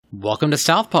Welcome to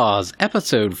Southpaws,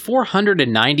 episode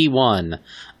 491.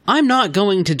 I'm not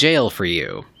going to jail for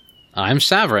you. I'm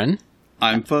Savrin.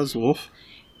 I'm Fuzzwolf.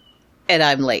 And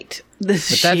I'm late. This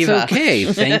is But that's Shiva. okay.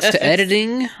 Thanks to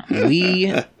editing,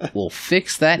 we will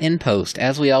fix that in post,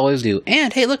 as we always do.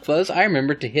 And, hey, look, Fuzz, I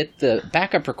remembered to hit the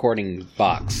backup recording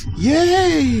box.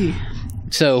 Yay!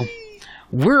 So,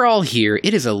 we're all here.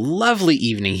 It is a lovely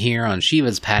evening here on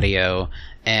Shiva's patio,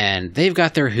 and they've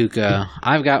got their hookah.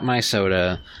 I've got my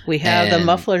soda. We have the and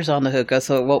mufflers on the hookah,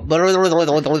 so it won't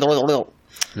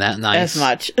that nice. as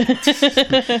much.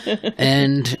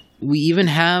 And we even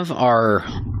have our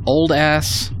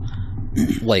old-ass,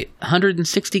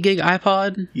 160 gig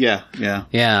iPod? Yeah.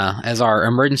 Yeah, as our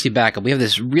emergency backup. We have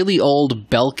this really old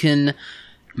Belkin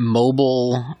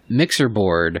mobile mixer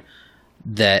board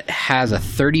that has a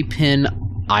 30-pin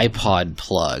iPod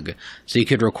plug. So you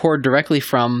could record directly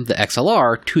from the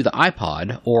XLR to the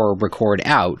iPod or record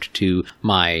out to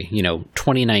my,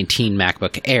 2019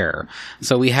 MacBook Air.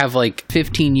 So we have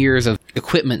 15 years of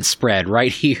equipment spread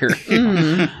right here.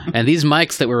 And these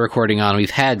mics that we're recording on, we've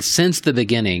had since the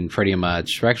beginning, pretty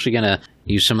much. We're actually going to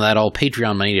use some of that old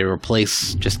Patreon money to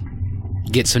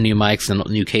get some new mics and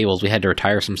new cables. We had to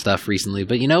retire some stuff recently,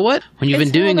 but you know what? When you've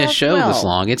been doing a show this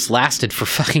long, it's lasted for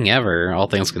fucking ever, all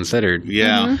things considered.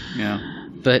 Yeah.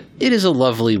 But it is a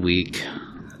lovely week.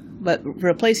 But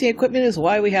replacing equipment is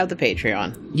why we have the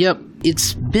Patreon. Yep.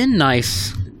 It's been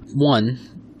nice, one,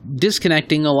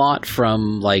 disconnecting a lot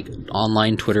from,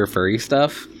 online Twitter furry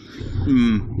stuff.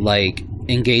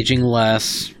 Engaging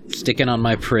less, sticking on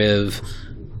my priv,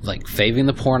 faving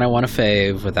the porn I want to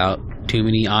fave without too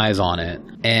many eyes on it.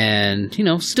 And,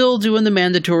 still doing the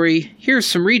mandatory, here's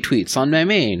some retweets on my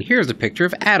main, here's a picture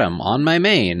of Adam on my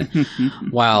main,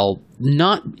 while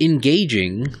not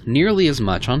engaging nearly as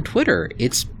much on Twitter.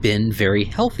 It's been very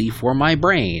healthy for my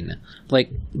brain.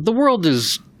 The world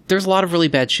there's a lot of really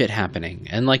bad shit happening,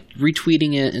 and,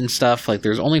 retweeting it and stuff,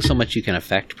 there's only so much you can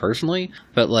affect personally,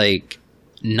 but,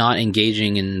 not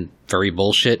engaging in furry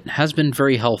bullshit has been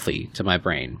very healthy to my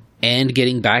brain. And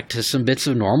getting back to some bits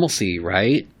of normalcy,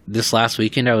 right? This last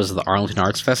weekend I was at the Arlington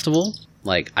Arts Festival.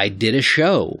 I did a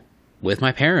show with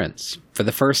my parents for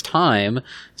the first time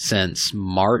since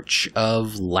March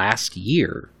of last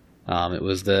year. It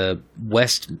was the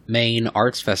West Main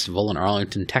Arts Festival in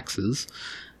Arlington, Texas.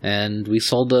 And we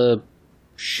sold a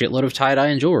shitload of tie-dye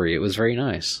and jewelry. It was very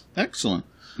nice. Excellent.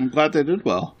 I'm glad they did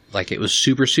well. It was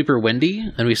super, super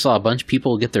windy, and we saw a bunch of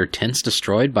people get their tents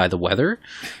destroyed by the weather.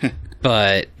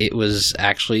 But it was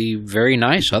actually very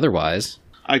nice otherwise.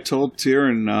 I told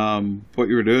Tyrion what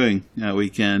you were doing that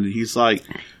weekend. He's like,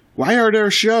 why are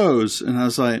there shows? And I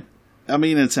was like,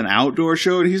 it's an outdoor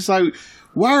show. And he's like,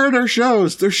 why are there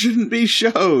shows? There shouldn't be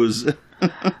shows.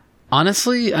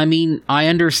 Honestly, I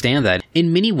understand that.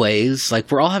 In many ways,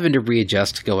 we're all having to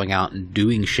readjust to going out and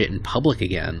doing shit in public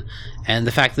again. And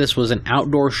the fact that this was an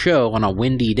outdoor show on a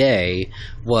windy day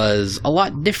was a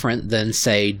lot different than,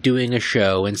 say, doing a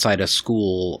show inside a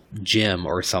school gym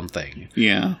or something.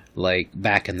 Yeah.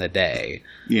 Back in the day.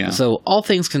 Yeah. So, all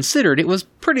things considered, it was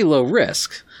pretty low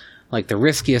risk. The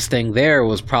riskiest thing there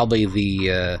was probably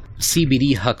the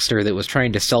CBD huckster that was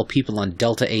trying to sell people on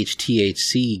Delta H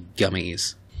THC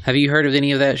gummies. Have you heard of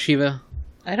any of that, Shiva?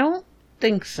 I don't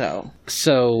think so.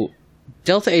 So,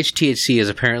 Delta H THC is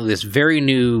apparently this very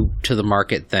new to the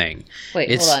market thing. Wait,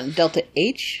 hold on. Delta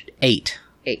H? 8.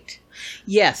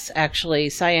 Yes, actually,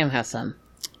 Siam has some.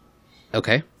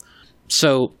 Okay.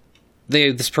 So,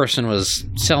 this person was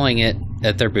selling it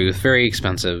at their booth, very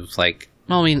expensive. It's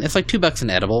 $2 an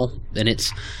edible, and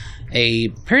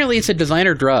apparently it's a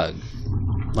designer drug.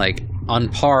 On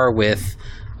par with,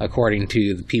 according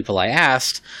to the people I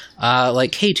asked,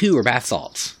 K2 or bath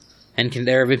salts. And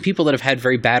there have been people that have had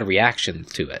very bad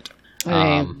reactions to it.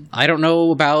 I don't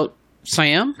know about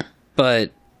Siam,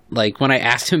 but when I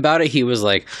asked him about it, he was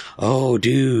like, "Oh,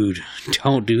 dude,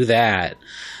 don't do that,"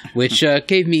 which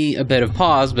gave me a bit of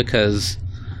pause because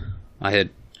I had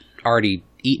already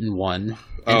eaten one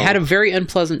and had a very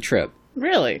unpleasant trip.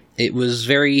 Really? It was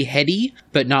very heady,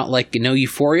 but not no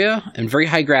euphoria, and very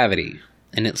high gravity,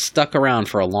 and it stuck around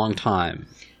for a long time.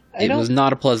 It was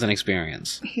not a pleasant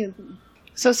experience.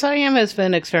 So Siam has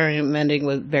been experimenting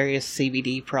with various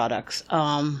CBD products.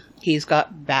 He's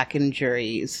got back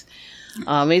injuries.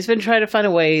 He's been trying to find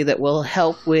a way that will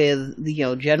help with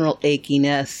general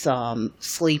achiness,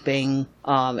 sleeping,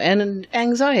 and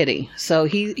anxiety. So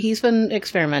he's been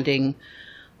experimenting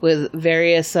with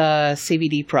various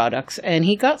CBD products, and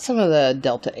he got some of the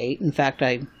Delta 8. In fact,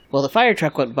 the fire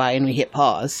truck went by and we hit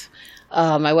pause.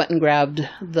 I went and grabbed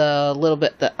the little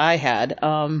bit that I had.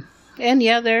 And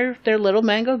yeah, they're little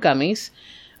mango gummies.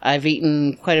 I've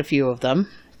eaten quite a few of them.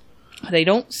 They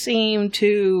don't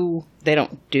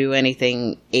do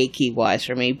anything achy-wise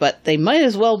for me, but they might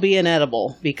as well be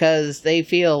inedible because they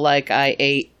feel like I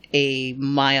ate a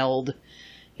mild,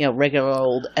 regular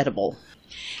old edible.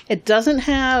 It doesn't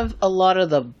have a lot of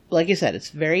the, like you said, it's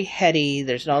very heady.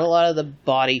 There's not a lot of the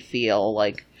body feel.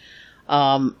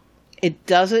 It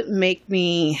doesn't make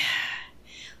me,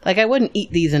 I wouldn't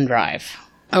eat these and drive.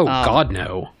 Oh, God,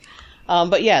 no.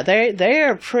 But yeah, they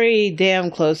are pretty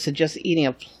damn close to just eating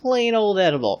a plain old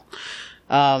edible.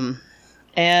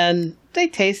 And they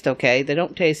taste okay. They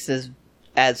don't taste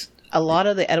as a lot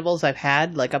of the edibles I've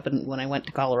had, when I went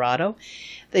to Colorado,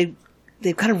 they've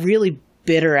got a really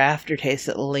bitter aftertaste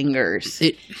that lingers.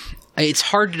 It's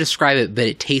hard to describe it, but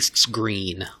it tastes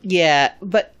green. Yeah,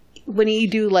 but when you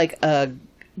do a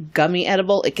gummy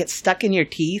edible, it gets stuck in your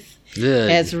teeth. Ugh.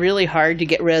 And it's really hard to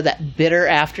get rid of that bitter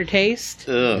aftertaste.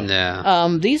 Ugh.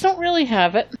 Yeah. These don't really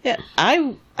have it. Yeah,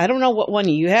 I don't know what one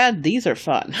you had. These are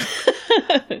fun.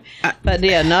 But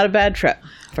yeah, not a bad trip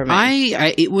for me.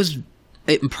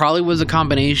 It probably was a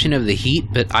combination of the heat,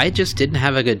 but I just didn't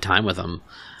have a good time with them.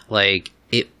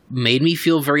 It made me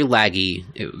feel very laggy,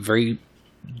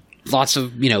 lots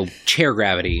of, chair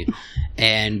gravity,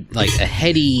 and a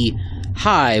heady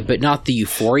high, but not the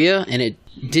euphoria, and it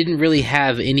didn't really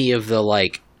have any of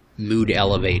the, mood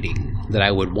elevating that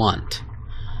I would want.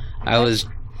 I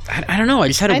don't know, I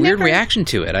just had a weird reaction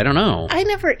to it. I don't know. I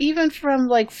never, even from,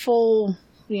 full,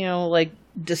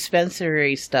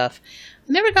 dispensary stuff,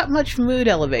 never got much mood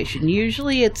elevation.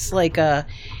 Usually it's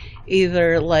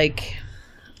either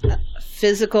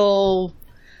physical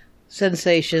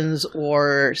sensations,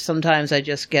 or sometimes I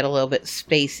just get a little bit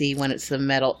spacey when it's the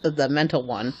mental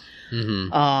one.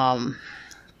 Mm-hmm.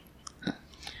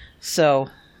 So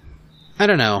I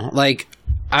don't know.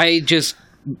 I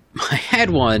had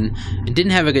one and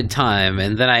didn't have a good time,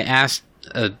 and then I asked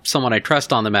someone I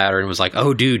trust on the matter and was like,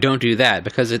 "Oh, dude, don't do that,"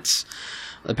 because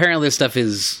apparently this stuff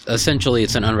is essentially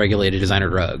it's an unregulated designer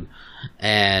drug,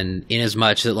 and in as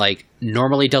much that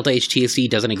normally delta HTSC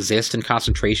doesn't exist in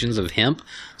concentrations of hemp,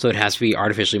 so it has to be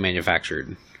artificially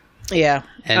manufactured. yeah,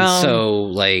 And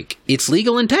so it's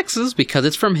legal in Texas because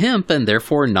it's from hemp and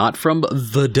therefore not from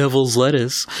the devil's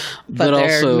lettuce. but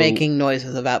they're also making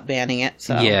noises about banning it.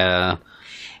 So yeah.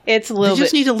 it's a little They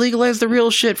just bit. need to legalize the real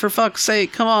shit, for fuck's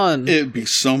sake. Come on. It'd be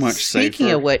so much Speaking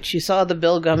safer. of which, you saw the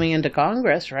bill coming into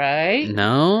Congress, right?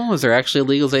 No? Is there actually a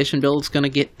legalization bill that's going to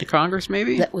get to Congress,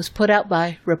 maybe? That was put out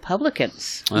by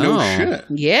Republicans. No Oh. shit.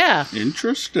 Yeah.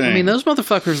 Interesting. I mean, those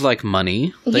motherfuckers like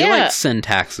money. They Yeah. send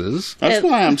taxes. That's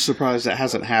why I'm surprised that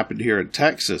hasn't happened here in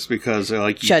Texas, because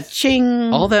they're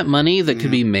Cha-ching. All that money that could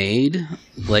be made,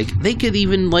 they could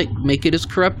even, make it as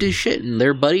corrupt as shit, and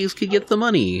their buddies could get the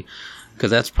money. Because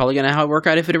that's probably going to work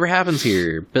out if it ever happens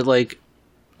here. But,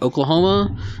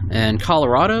 Oklahoma and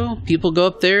Colorado, people go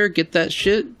up there, get that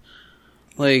shit.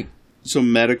 So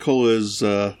medical is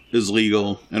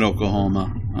legal in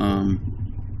Oklahoma,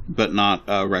 but not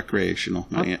recreational.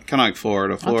 Not yet. Kind of like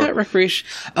Florida. I thought recreation...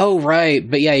 Oh, right.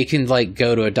 But yeah, you can,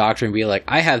 go to a doctor and be like,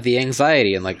 I have the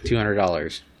anxiety, and,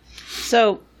 $200.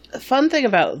 So, the fun thing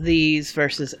about these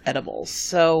versus edibles.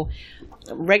 So,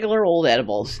 regular old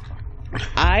edibles,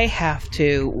 I have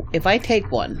to, if I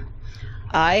take one,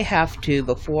 I have to,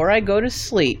 before I go to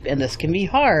sleep, and this can be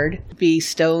hard, be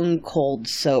stone cold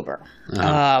sober.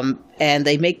 And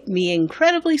they make me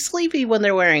incredibly sleepy when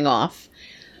they're wearing off.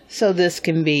 So this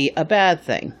can be a bad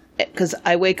thing. Because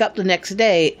I wake up the next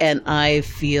day and I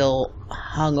feel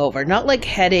hungover. Not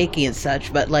headachy and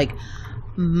such, but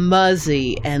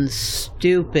muzzy and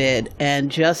stupid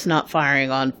and just not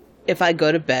firing on if I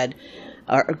go to bed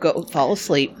or fall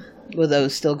asleep with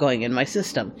those still going in my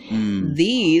system.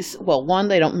 These, one,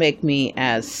 they don't make me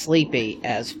as sleepy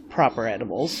as proper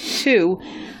edibles. Two,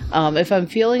 if I'm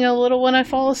feeling a little when I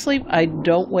fall asleep, I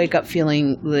don't wake up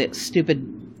feeling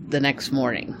stupid the next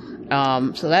morning.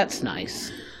 So that's nice.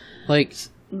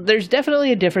 There's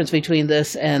definitely a difference between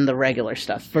this and the regular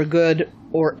stuff, for good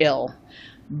or ill,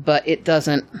 but it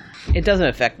doesn't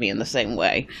affect me in the same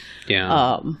way.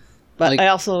 Yeah. But I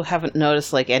also haven't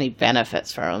noticed any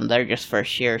benefits from them. They're just for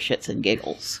sheer shits and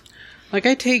giggles.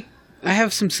 I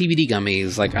have some CBD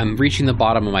gummies. I'm reaching the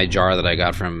bottom of my jar that I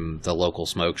got from the local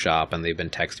smoke shop, and they've been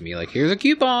texting me here's a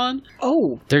coupon.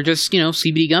 Oh, They're just,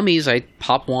 CBD gummies. I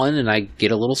pop one and I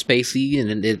get a little spacey,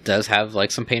 and it does have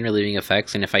some pain relieving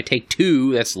effects. And if I take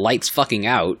two, that's lights fucking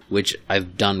out, which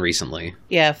I've done recently.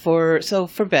 yeah. For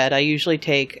bed, I usually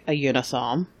take a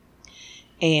Unisom,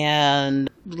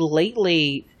 and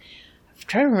lately, I'm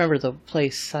trying to remember the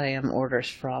place Siam orders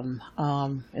from.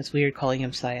 It's weird calling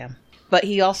him Siam. But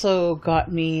he also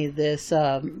got me this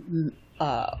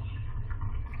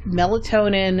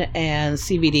melatonin and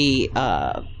CBD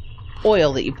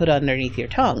oil that you put underneath your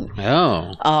tongue.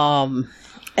 Oh.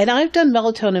 And I've done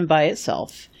melatonin by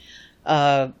itself.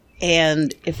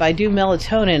 And if I do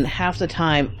melatonin, half the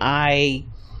time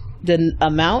the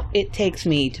amount it takes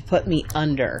me to put me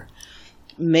under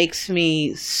makes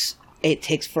me, it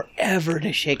takes forever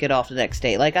to shake it off the next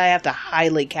day. Like I have to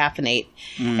highly caffeinate.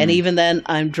 And even then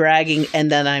I'm dragging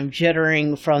and then I'm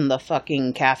jittering from the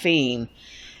fucking caffeine.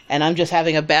 And I'm just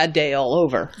having a bad day all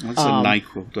over. That's what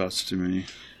NyQuil does to me.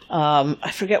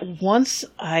 I forget, once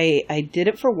I did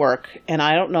it for work, and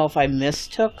I don't know if I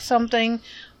mistook something,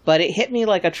 but it hit me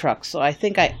like a truck. So I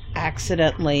think I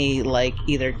accidentally, like,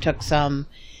 either took some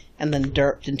and then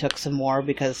derped and took some more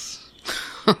because...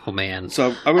 Oh, man.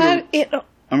 So I'm going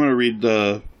to read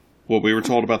what we were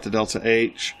told about the Delta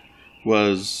H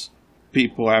was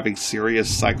people having serious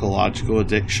psychological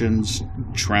addictions,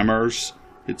 tremors.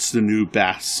 It's the new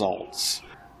bath salts.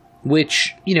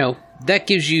 Which, that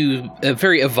gives you a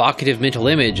very evocative mental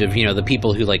image of, the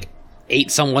people who, like,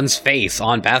 ate someone's face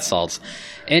on bath salts.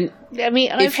 And, I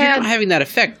mean, if you're not having that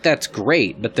effect, that's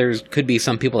great, but there could be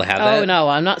some people that have that. Oh, no,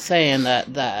 I'm not saying that.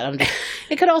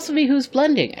 It could also be who's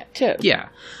blending it, too. Yeah.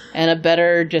 And a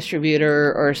better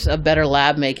distributor or a better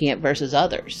lab making it versus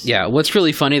others. Yeah, what's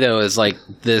really funny, though, is, like,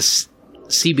 this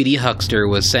CBD huckster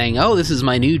was saying, oh, this is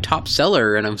my new top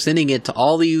seller, and I'm sending it to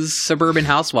all these suburban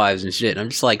housewives and shit. And I'm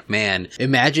just like, man,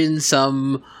 imagine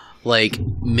some, like,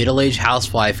 middle-aged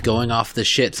housewife going off the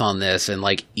shits on this and,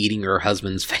 like, eating her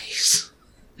husband's face.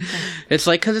 It's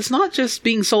like, because it's not just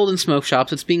being sold in smoke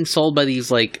shops, it's being sold by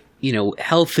these, like,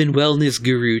 health and wellness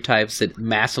guru types that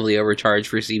massively overcharge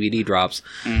for CBD drops.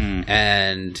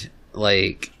 And,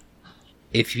 like,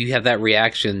 if you have that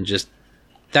reaction, just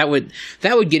that would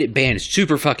get it banned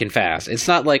super fucking fast. It's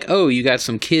not like, oh, you got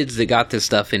some kids that got this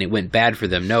stuff and it went bad for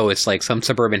them. No, it's like some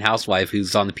suburban housewife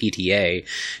who's on the PTA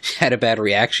had a bad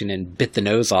reaction and bit the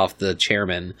nose off the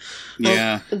chairman.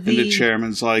 Yeah, and the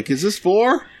chairman's like, is this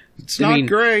for? It's not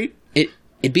great.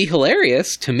 It'd be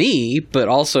hilarious to me, but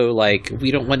also, like,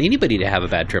 we don't want anybody to have a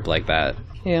bad trip like that.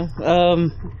 Yeah,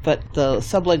 but the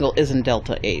sublingual isn't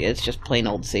Delta 8. It's just plain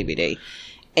old CBD.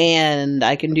 And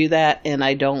I can do that, and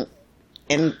I don't...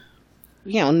 And,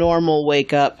 normal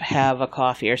wake up, have a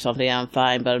coffee or something, I'm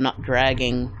fine, but I'm not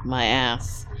dragging my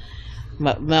ass.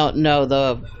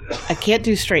 I can't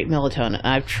do straight melatonin.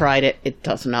 I've tried it. It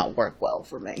does not work well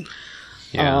for me.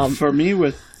 Yeah. For me,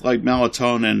 with, like,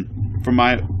 melatonin, from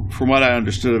what I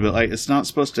understood of it, like, it's not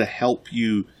supposed to help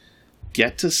you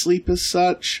get to sleep as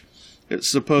such. It's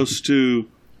supposed to,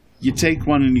 you take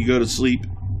one and you go to sleep,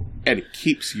 and it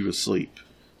keeps you asleep.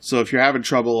 So if you're having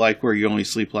trouble, like, where you only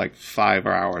sleep, like, 5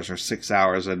 hours or 6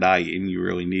 hours a night, and you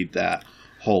really need that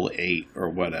whole 8 or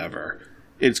whatever,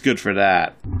 it's good for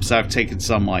that. So I've taken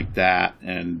some like that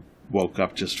and woke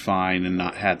up just fine and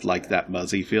not had, like, that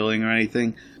muzzy feeling or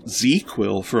anything.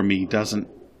 ZzzQuil for me doesn't,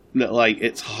 like,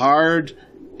 it's hard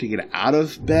to get out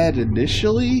of bed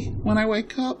initially when I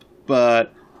wake up,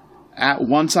 but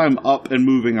once I'm up and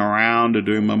moving around and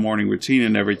doing my morning routine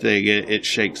and everything, it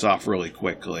shakes off really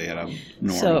quickly and I'm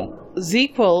normal. So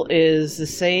ZzzQuil is the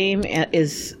same,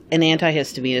 is an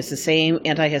antihistamine. It's the same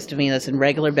antihistamine that's in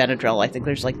regular Benadryl. I think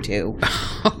there's like 2.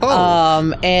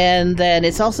 And then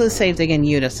it's also the same thing in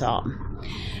Unisom.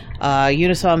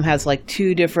 Unisom has like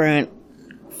 2 different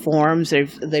forms.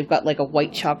 They've got like a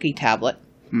white chalky tablet.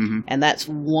 And that's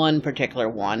one particular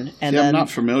one. And I'm not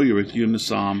familiar with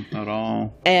Unisom at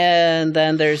all. And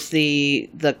then there's the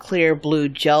clear blue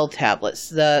gel tablets.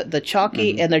 The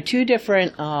chalky, and they're 2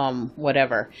 different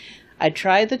whatever. I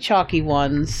tried the chalky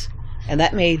ones, and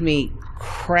that made me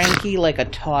cranky like a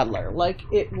toddler. Like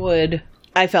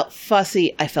I felt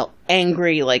fussy, I felt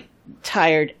angry, like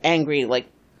tired, angry, like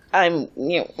I'm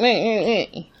Leave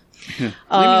me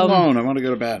alone, I want to go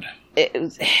to bed.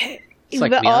 It's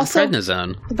like me on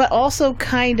prednisone. But also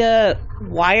kind of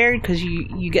wired, because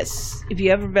you get, if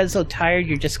you ever been so tired,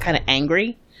 you're just kind of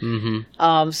angry.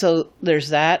 So there's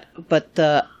that. But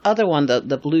the other one,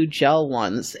 the blue gel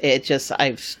ones,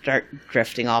 I start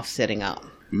drifting off sitting up.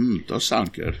 Those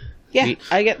sound good. Yeah,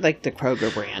 I get like the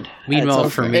Kroger brand. Meanwhile,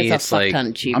 for me, it's like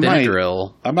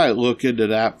Benadryl. I might look into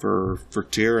that for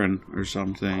Tyrann or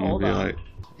something. Hold on.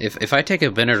 If I take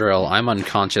a Benadryl, I'm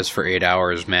unconscious for 8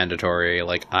 hours, mandatory.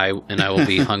 Like I will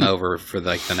be hungover for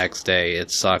like the next day.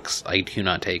 It sucks. I do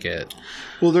not take it.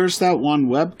 Well, there's that one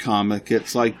webcomic.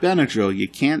 It's like Benadryl. You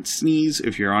can't sneeze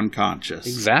if you're unconscious.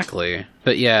 Exactly.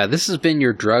 But yeah, this has been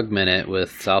your drug minute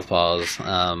with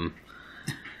Southpaws.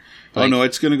 Oh no,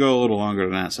 it's going to go a little longer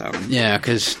than that, Savin. Yeah,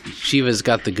 because Shiva's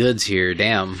got the goods here.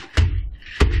 Damn.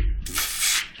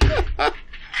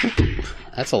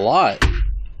 That's a lot.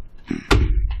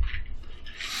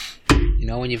 You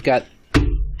know, when you've got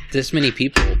this many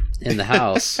people in the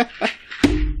house,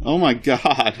 Oh my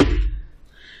god.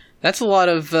 that's a lot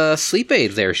of sleep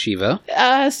aids there, Shiva.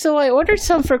 So I ordered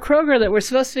some for Kroger that were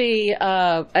supposed to be.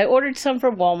 I ordered some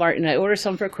from Walmart and I ordered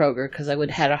some for Kroger because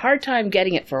I had a hard time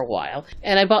getting it for a while.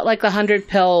 And I bought like 100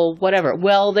 pill, whatever.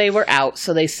 Well, they were out,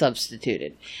 so they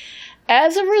substituted.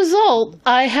 As a result,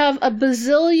 I have a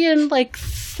bazillion, like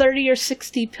 30 or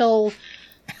 60 pill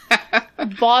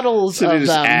bottles So they of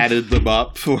just them. added them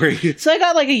up for you. So I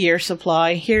got like a year's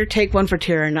supply. Here, take one for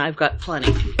Tara, and I've got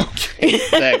plenty.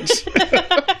 Thanks.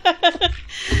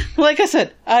 Like I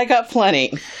said, I got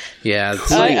plenty. Yeah,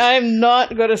 it's like, I'm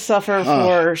not going to suffer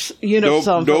for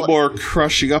No more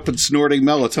crushing up and snorting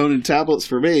melatonin tablets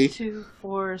for me. 2,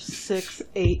 4, 6,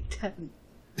 8, 10,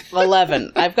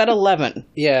 11. I've got 11.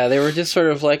 yeah, they were just sort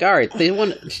of like, all right, they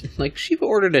want, like, Shiva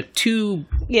ordered a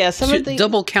Yeah,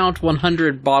 double count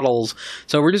 100 bottles,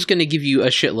 so we're just going to give you a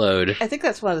shitload. I think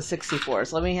that's one of the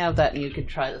 64s. Let me have that, and you can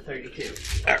try the 32.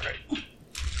 All right.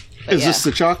 But Is this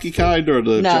the chalky kind or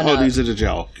the No, Oh, no. these are the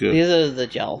gel. Good. These are the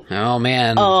gel. Oh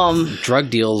man,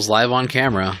 drug deals live on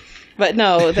camera. But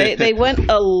no, they went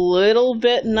a little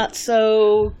bit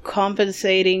nutso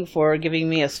compensating for giving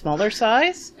me a smaller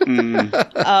size.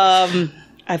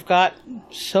 I've got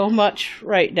so much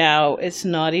right now, it's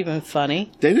not even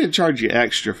funny. They didn't charge you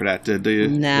extra for that, did they?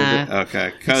 Nah. Did they?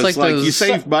 Okay. Because It's like like you those-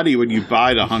 save money when you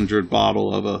buy the 100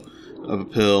 bottle of a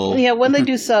pill. Yeah, when they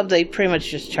do sub, they pretty much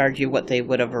just charge you what they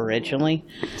would have originally.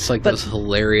 It's like those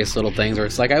hilarious little things where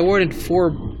it's like, I ordered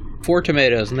four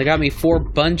tomatoes and they got me 4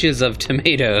 bunches of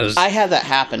tomatoes. I had that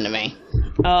happen to me.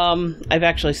 I've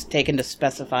actually taken to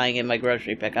specifying in my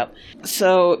grocery pickup.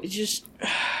 So just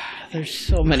there's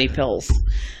so many pills.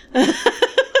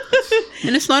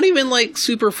 And it's not even like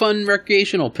super fun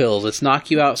recreational pills. It's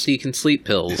knock you out so you can sleep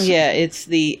pills. Yeah,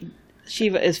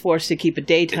 Shiva is forced to keep a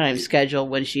daytime schedule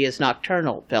when she is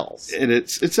nocturnal pills. And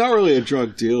it's not really a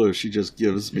drug dealer. She just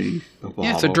gives me a bottle.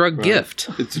 Yeah, it's a drug right? gift.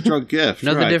 It's a drug gift.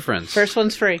 Know the right. difference. First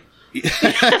one's free.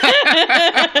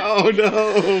 Oh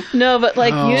no. No, but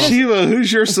like Shiva,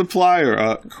 who's your supplier?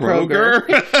 Kroger?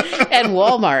 and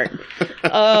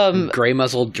Walmart. Gray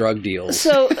muzzled drug deals.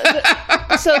 So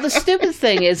the stupid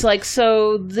thing is like,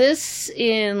 so this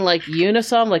in like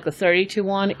Unisom, like the 32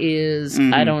 one is,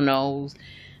 I don't know,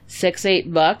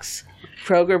 $6-8.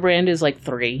 Kroger brand is like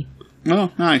 $3.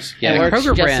 Oh, nice. Yeah, It the works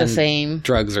Kroger just brand the same.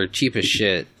 drugs are cheap as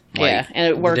shit. Yeah, and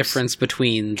it works The difference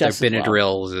between their just as well.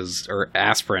 Benadryls or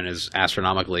aspirin is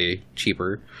astronomically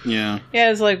cheaper. Yeah. Yeah,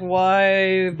 it's like,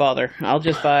 why bother? I'll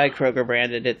just buy Kroger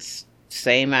branded. It's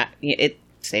same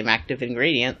active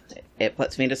ingredient. It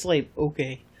puts me to sleep.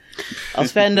 Okay. I'll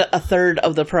spend a third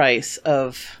of the price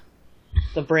of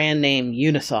the brand name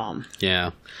Unisom.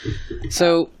 Yeah.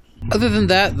 So, other than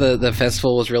that, the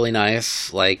festival was really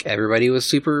nice. Like, everybody was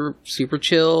super, super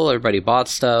chill. Everybody bought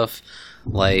stuff.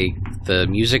 Like, the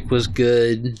music was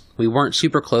good. We weren't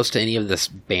super close to any of the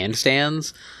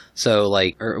bandstands. So,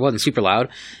 like, or it wasn't super loud.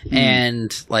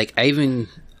 And, like, I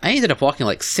ended up walking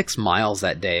like 6 miles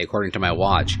that day, according to my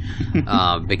watch,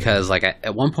 because like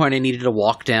at one point I needed to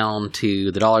walk down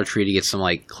to the Dollar Tree to get some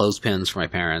like clothespins for my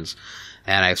parents,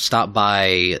 and I stopped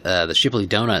by the Shipley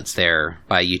Donuts there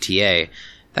by UTA.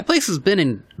 That place has been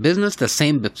in business, the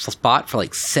same spot, for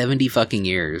like 70 fucking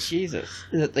years. Jesus.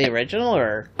 Is it the original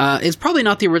or? It's probably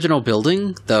not the original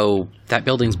building, though that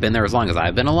building's been there as long as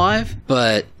I've been alive.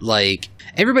 But like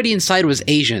everybody inside was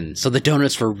Asian, so the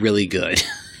donuts were really good.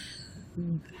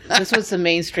 This was the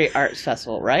Main Street Arts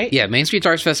Festival, right? Yeah, Main Street's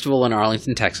Arts Festival in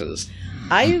Arlington, Texas.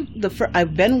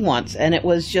 I've been once, and it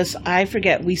was just, I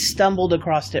forget, we stumbled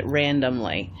across it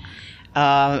randomly.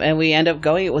 And we end up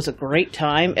going. It was a great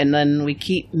time, and then we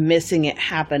keep missing it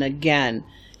happen again.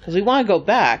 Because we want to go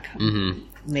back. Mm-hmm.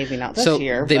 Maybe not this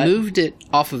year. They moved it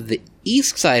off of the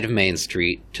east side of Main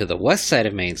Street to the west side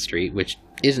of Main Street, which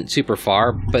isn't super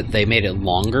far, but they made it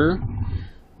longer.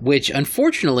 Which,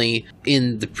 unfortunately,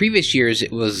 in the previous years,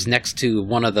 it was next to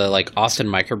one of the, like, Austin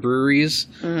microbreweries.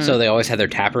 Mm-hmm. So they always had their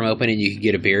tap room open, and you could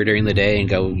get a beer during the day and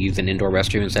go use an indoor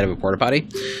restroom instead of a porta potty.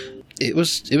 It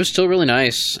was still really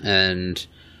nice, and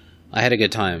I had a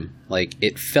good time. Like,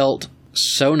 it felt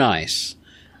so nice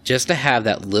just to have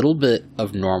that little bit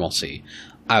of normalcy.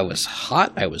 I was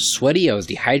hot, I was sweaty, I was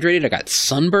dehydrated, I got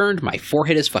sunburned, my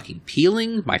forehead is fucking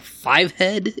peeling, my 5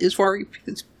 head is fucking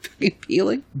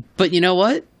peeling. But you know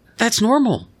what? That's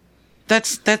normal.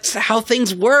 That's how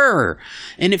things were.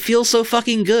 And it feels so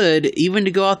fucking good even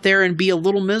to go out there and be a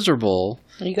little miserable.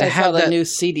 You guys saw the new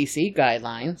CDC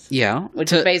guidelines. Yeah.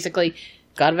 Which is basically,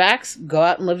 got vax, go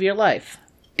out and live your life.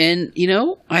 And,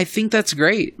 I think that's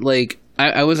great. Like,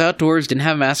 I was outdoors, didn't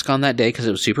have a mask on that day because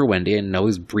it was super windy and I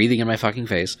was breathing in my fucking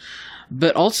face.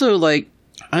 But also, like,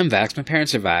 I'm vaxxed. My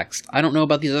parents are vaxxed. I don't know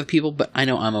about these other people, but I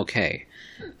know I'm okay.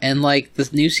 And, like, the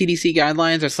new CDC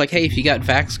guidelines, it's like, hey, if you got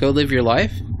vaxxed, go live your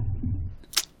life.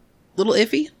 Little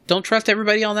iffy. Don't trust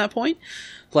everybody on that point.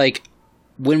 Like,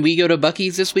 when we go to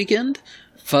Buc-ee's this weekend,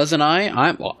 Fuzz and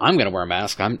I'm going to wear a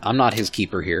mask. I'm not his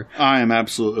keeper here. I am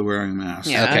absolutely wearing a mask.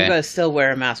 Yeah, Okay. I'm going to still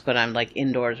wear a mask when I'm, like,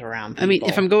 indoors around people. I mean,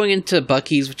 if I'm going into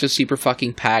Buc-ee's, which is super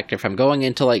fucking packed, if I'm going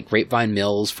into, like, Grapevine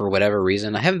Mills for whatever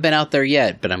reason, I haven't been out there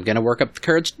yet, but I'm going to work up the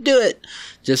courage to do it,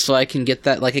 just so I can get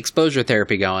that, like, exposure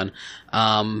therapy going.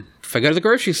 If I go to the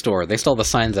grocery store, they still have the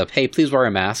signs up, hey, please wear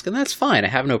a mask, and that's fine. I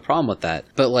have no problem with that.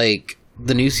 But, like,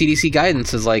 the new CDC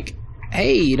guidance is like,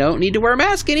 hey, you don't need to wear a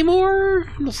mask anymore.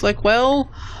 I'm just like,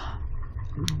 well...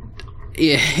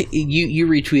 Yeah, you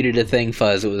retweeted a thing,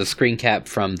 Fuzz. It was a screen cap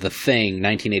from The Thing,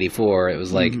 1984. It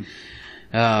was like,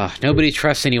 nobody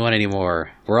trusts anyone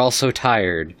anymore. We're all so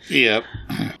tired. Yep.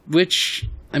 Which,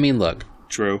 I mean, look.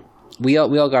 True. We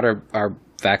all got our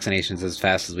vaccinations as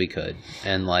fast as we could.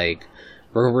 And, like,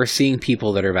 we're seeing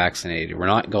people that are vaccinated. We're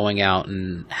not going out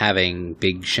and having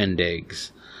big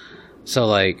shindigs. So,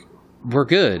 like, we're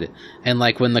good. And,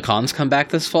 like, when the cons come back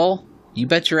this fall, you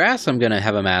bet your ass I'm going to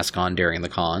have a mask on during the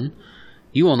con.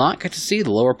 You will not get to see the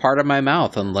lower part of my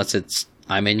mouth unless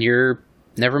I'm in your...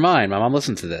 Never mind, my mom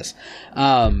listened to this.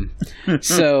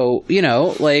 So,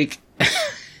 like,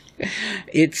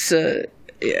 it's...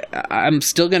 I'm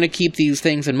still going to keep these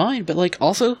things in mind, but, like,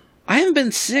 also, I haven't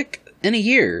been sick in a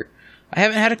year. I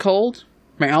haven't had a cold.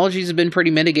 My allergies have been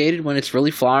pretty mitigated when it's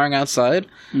really flowering outside.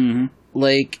 Mm-hmm.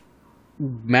 Like,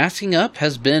 masking up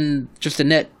has been just a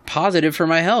net positive for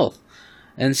my health.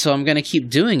 And so I'm going to keep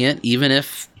doing it, even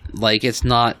if... Like, it's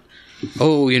not,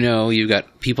 you've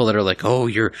got people that are like, oh,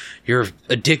 you're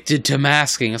addicted to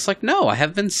masking. It's like, no, I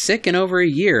have been sick in over a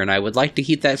year, and I would like to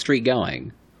keep that streak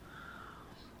going.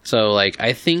 So, like,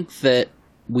 I think that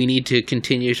we need to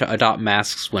continue to adopt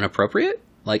masks when appropriate.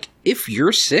 Like, if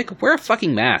you're sick, wear a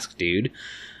fucking mask, dude.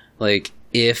 Like,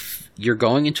 if you're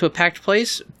going into a packed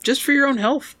place, just for your own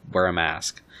health, wear a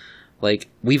mask. Like,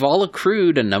 we've all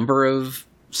accrued a number of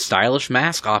stylish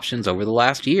mask options over the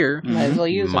last year. Might as well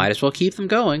use them. Might as well keep them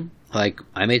going. Like,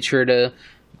 I made sure to,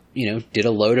 did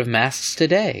a load of masks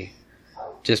today.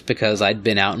 Just because I'd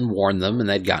been out and worn them and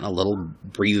they'd gotten a little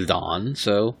breathed on.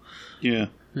 So, yeah,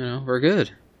 we're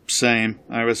good. Same.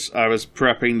 I was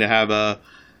prepping to have a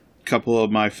couple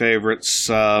of my favorites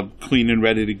clean and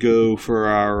ready to go for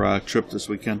our trip this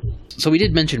weekend. So we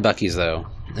did mention Buc-ee's, though.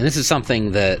 And this is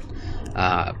something that...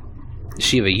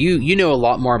 Shiva, you know a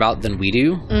lot more about than we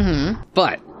do. Mm-hmm.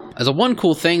 But as a one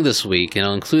cool thing this week, and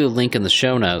I'll include a link in the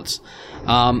show notes,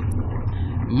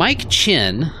 Mike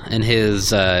Chin and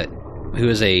his who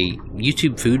is a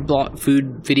YouTube food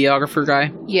videographer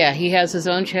guy. Yeah, he has his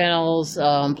own channels.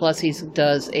 Plus, he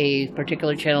does a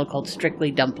particular channel called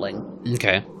Strictly Dumpling.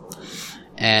 Okay,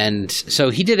 and so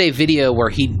he did a video where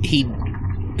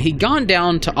he'd gone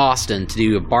down to Austin to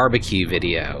do a barbecue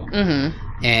video,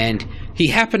 and he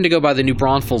happened to go by the New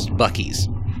Braunfels Buc-ee's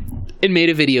and made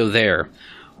a video there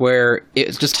where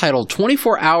it's just titled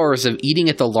 24 Hours of Eating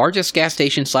at the Largest Gas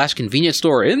Station / Convenience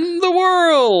Store in the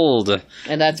World.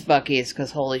 And that's Buc-ee's,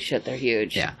 because holy shit, they're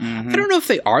huge. Yeah. I don't know if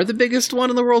they are the biggest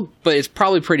one in the world, but it's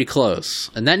probably pretty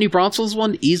close. And that New Braunfels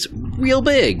one is real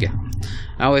big.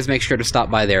 I always make sure to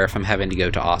stop by there if I'm having to go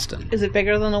to Austin. Is it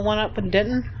bigger than the one up in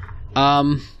Denton?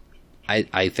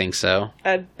 I think so.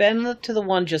 I've been to the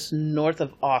one just north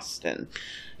of Austin.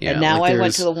 Yeah, and now like I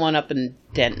went to the one up in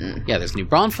Denton. Yeah, there's New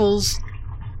Braunfels,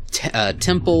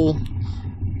 Temple,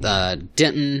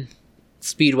 Denton,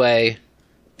 Speedway,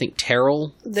 I think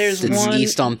Terrell. There's it's one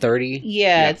east on 30.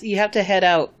 Yeah, it's, you have to head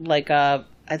out like I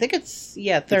think it's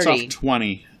 30. It's off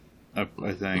 20, I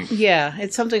think. Yeah,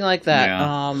 it's something like that.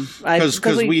 Yeah.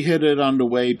 Because we hit it on the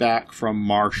way back from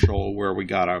Marshall, where we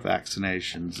got our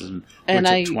vaccinations, and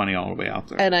we took 20 all the way out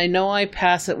there. And I know I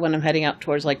pass it when I'm heading out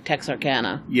towards like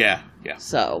Texarkana. Yeah.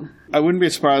 So I wouldn't be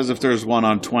surprised if there's one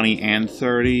on 20 and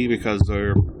 30, because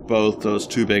they're both those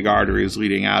two big arteries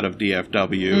leading out of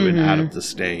DFW and out of the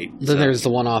state. Then there's the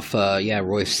one off,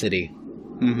 Royce City.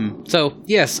 Mm-hmm. So,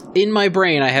 yes, in my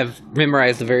brain I have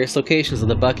memorized the various locations of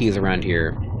the Buc-ee's around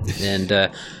here. And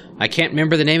I can't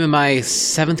remember the name of my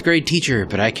 7th grade teacher,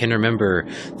 but I can remember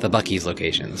the Buc-ee's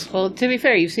locations. Well, to be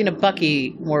fair, you've seen a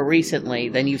Buc-ee more recently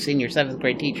than you've seen your 7th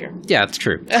grade teacher. Yeah, that's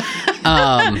true.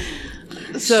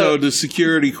 So the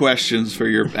security questions for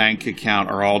your bank account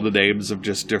are all the names of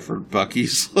just different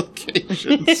Buc-ee's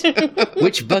locations.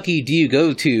 Which Buc-ee do you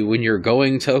go to when you're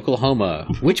going to Oklahoma?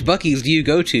 Which Buc-ee's do you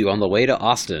go to on the way to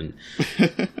Austin?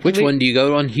 Which one do you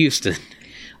go on Houston?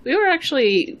 We were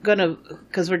actually gonna,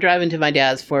 because we're driving to my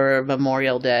dad's for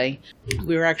Memorial Day,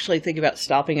 we were actually thinking about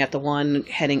stopping at the one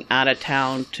heading out of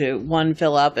town to, one,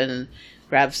 fill up and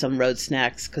grab some road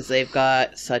snacks, because they've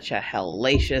got such a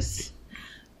hellacious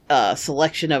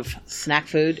selection of snack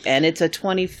food, and it's a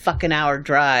 20 fucking hour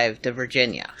drive to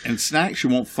Virginia. And snacks you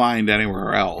won't find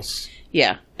anywhere else.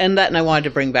 Yeah, and I wanted to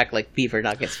bring back like beaver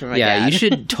nuggets for my dad. Yeah, you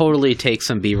should totally take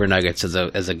some beaver nuggets as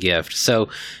a gift. So,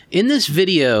 in this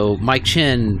video, Mike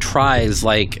Chen tries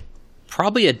like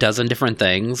probably a dozen different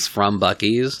things from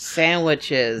Buc-ee's,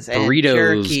 sandwiches, and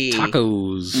burritos, jerky,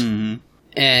 tacos,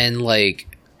 and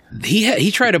like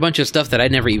he tried a bunch of stuff that I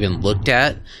never even looked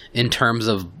at in terms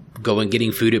of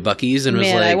getting food at Buc-ee's, and was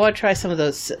like, I want to try some of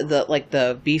those,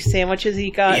 the beef sandwiches he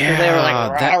got. Yeah, they were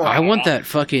like, I want that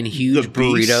fucking huge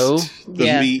burrito.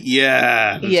 The meat,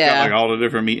 yeah. It's yeah. got like all the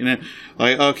different meat in it.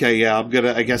 Like, okay, yeah,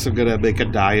 I guess I'm gonna make a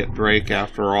diet break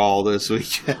after all this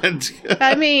weekend.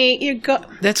 I mean,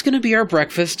 that's gonna be our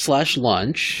breakfast /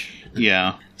 lunch.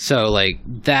 Yeah. So, like,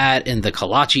 that and the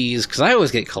kolaches, because I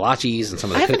always get kolaches and some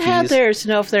of the cookies. I haven't had theirs to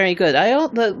know if they're any good.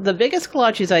 The biggest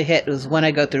kolaches I hit was when I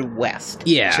go through West.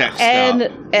 Yeah. Check Stop.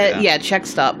 And Check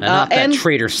Stop. And not that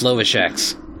Trader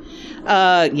Slovacek's.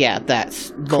 Yeah,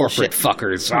 that's bullshit. Corporate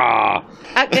fuckers. Ah.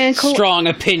 And strong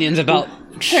opinions about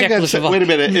Wait a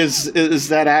minute. Is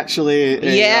that actually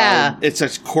it's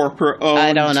a corporate owned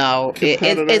I don't know.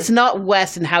 It's not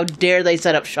West, and how dare they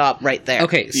set up shop right there.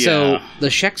 Okay, so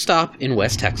the Check Stop in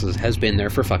West Texas has been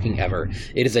there for fucking ever.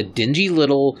 It is a dingy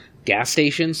little gas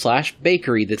station /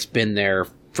 bakery that's been there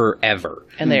forever.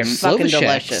 And they're fucking Slovacek's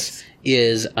delicious.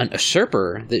 Is an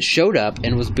usurper that showed up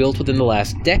and was built within the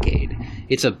last decade.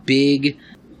 It's a big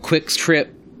quick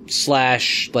trip /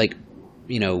 like,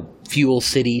 you know, Fuel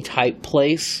City type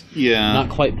place. Yeah. Not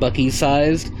quite Buc-ee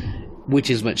sized, which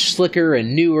is much slicker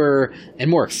and newer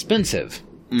and more expensive.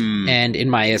 And in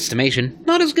my estimation,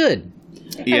 not as good.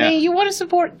 Yeah. I mean, you want to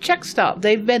support Check Stop.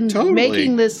 They've been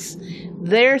making this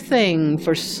their thing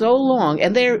for so long,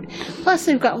 and plus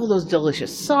they've got all those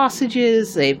delicious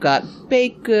sausages. They've got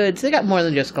baked goods. They got more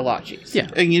than just kolaches. Yeah,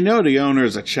 and you know the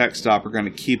owners of Check Stop are going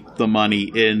to keep the money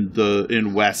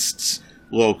in West's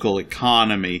local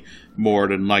economy more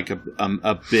than like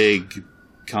a big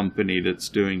company that's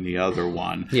doing the other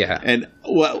one. Yeah, and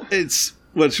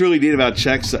what's really neat about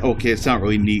Check Stop. Okay, it's not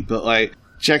really neat, but like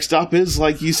Check Stop is,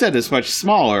 like you said, it's much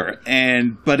smaller,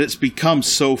 but it's become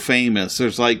so famous.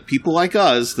 There's like people like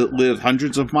us that live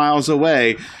hundreds of miles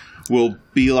away will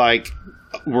be like,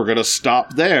 we're going to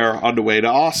stop there on the way to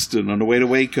Austin, on the way to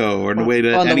Waco, or on the way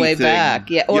to anything. The way back.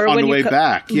 Yeah, or on the way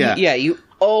back. Yeah, yeah. You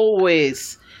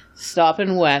always stop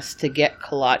in West to get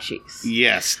kolaches.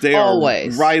 Yes, they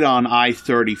always are right on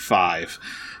I-35.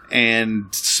 And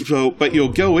so, but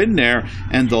you'll go in there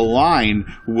and the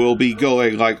line will be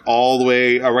going like all the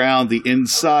way around the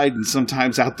inside and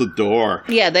sometimes out the door.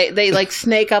 Yeah, they like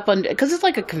snake up on, because it's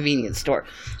like a convenience store.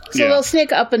 So they'll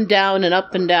snake up and down,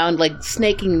 like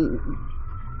snaking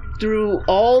through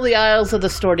all the aisles of the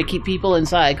store to keep people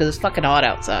inside because it's fucking hot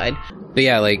outside. But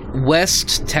yeah, like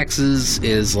West Texas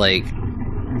is like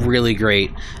really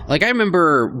great. Like I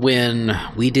remember when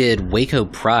we did Waco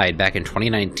Pride back in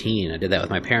 2019. I did that with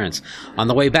my parents. On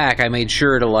the way back, I made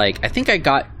sure to I think I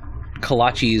got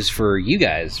kolaches for you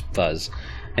guys, Fuzz,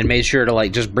 and made sure to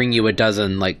just bring you a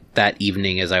dozen that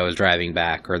evening as I was driving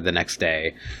back or the next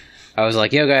day. I was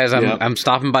like, yo guys, I'm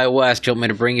stopping by West. You want me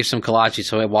to bring you some kolaches?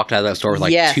 So I walked out of that store with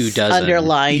 2 dozen.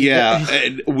 Underlined. Yeah,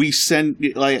 and we sent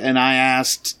and I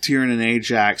asked Tyrion and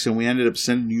Ajax, and we ended up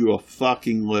sending you a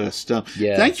fucking list.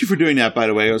 Thank you for doing that, by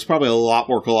the way. It was probably a lot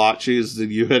more kolaches than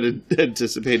you had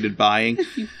anticipated buying.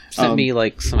 Sent me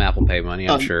some Apple Pay money,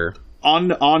 I'm sure.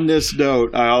 On this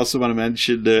note, I also want to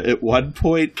mention that at one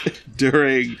point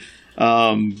during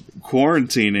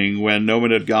quarantining, when no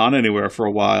one had gone anywhere for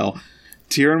a while,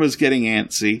 Tyrion was getting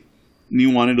antsy, and he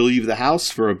wanted to leave the house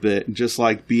for a bit and just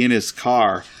be in his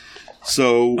car.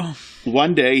 So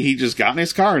one day he just got in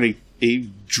his car and he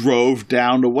drove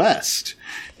down to West.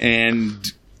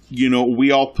 And, we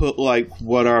all put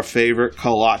what our favorite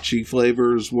kolache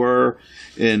flavors were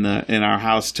in our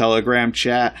house Telegram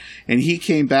chat. And he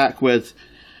came back with,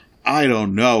 I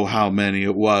don't know how many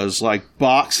it was,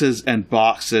 boxes and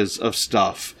boxes of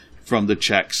stuff from the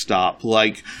Check Stop.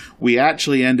 We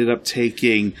actually ended up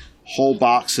taking whole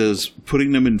boxes,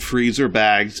 putting them in freezer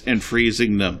bags, and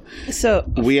freezing them. So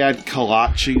We had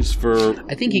kolaches for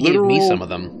I think he gave me some of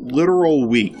them. literal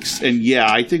weeks, and yeah,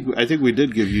 I think we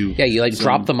did give you. Yeah, you like some.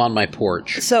 dropped them on my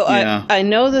porch. So Yeah. I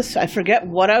know this. I forget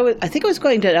what I think I was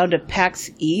going down to PAX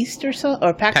East or so,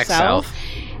 or PAX, PAX South. South.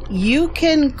 You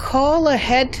can call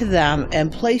ahead to them and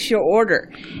place your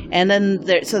order, and then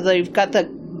so they've got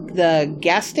the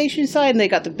gas station side and they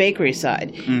got the bakery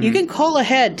side. Mm-hmm. You can call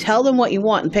ahead, tell them what you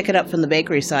want, and pick it up from the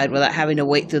bakery side without having to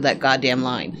wait through that goddamn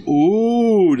line.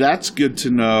 Ooh, that's good to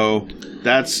know.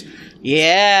 That's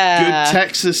Yeah, good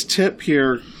Texas tip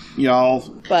here, y'all.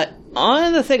 But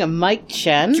on the thing of Mike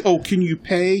Chen, Oh, can you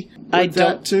pay with I that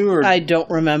don't. too? Or I don't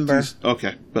remember.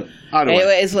 okay, but either way.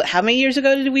 Anyways, how many years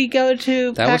ago did we go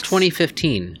to? That was PAX?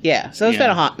 2015. Yeah, so it's been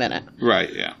Yeah. a hot minute. Right,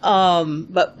 yeah.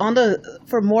 But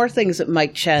for more things at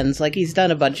Mike Chen's, like he's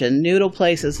done a bunch of noodle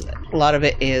places. A lot of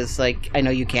it is like I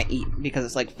know you can't eat because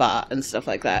it's like pho and stuff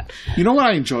like that. You know what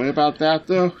I enjoy about that,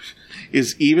 though?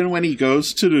 Is even when he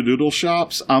goes to the noodle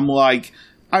shops, I'm like,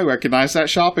 I recognize that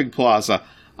shopping plaza.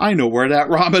 I know where that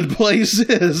ramen place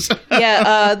is.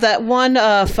 Yeah, that one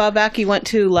pho back he went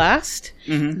to last.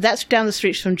 That's down the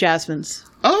street from Jasmine's.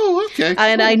 Oh, okay.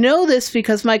 And I know this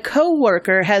because my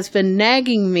coworker has been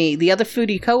nagging me. The other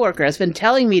foodie coworker has been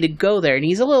telling me to go there, and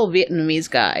he's a little Vietnamese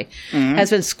guy.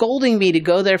 Has been scolding me to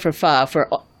go there for pho for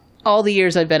all the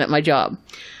years I've been at my job.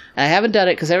 And I haven't done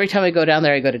it because every time I go down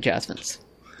there, I go to Jasmine's.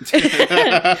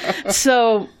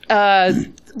 So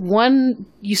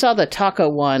you saw the taco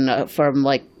one from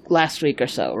like last week or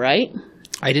so, right?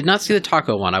 I did not see the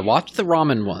taco one. I watched the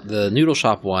ramen one, the noodle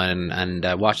shop one, and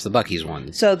watched the Buc-ee's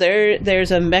one. So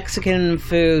there's a Mexican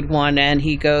food one, and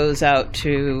he goes out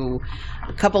to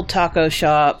a couple taco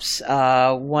shops.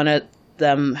 One of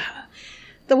them,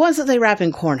 the ones that they wrap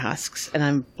in corn husks, and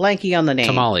I'm blanking on the name.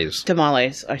 Tamales.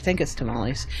 Tamales. I think it's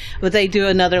tamales. But they do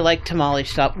another like tamale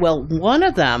shop. Well, one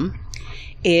of them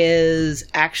is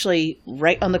actually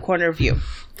right on the corner of you.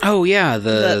 Oh, yeah,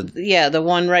 The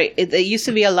one right. It used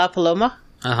to be a La Paloma.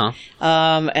 Uh-huh.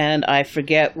 And I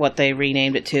forget what they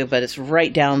renamed it to, but it's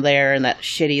right down there in that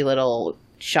shitty little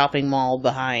shopping mall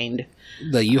behind.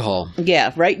 The U-Haul.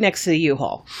 Yeah, right next to the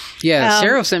U-Haul. Yeah,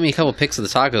 Sarah sent me a couple pics of the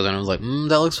tacos, and I was like,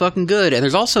 that looks fucking good. And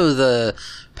there's also the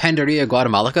Panderia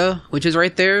Guatemalaca, which is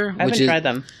right there. I haven't tried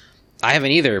them. I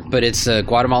haven't either, but it's a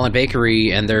Guatemalan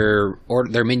bakery, and their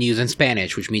menu's in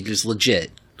Spanish, which means it's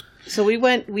legit. So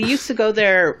we used to go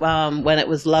there when it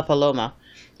was La Paloma,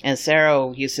 and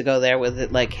Sarah used to go there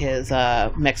with like his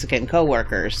Mexican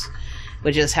coworkers,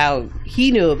 which is how he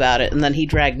knew about it, and then he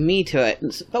dragged me to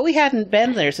it. But we hadn't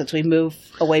been there since we moved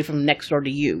away from next door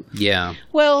to you. Yeah.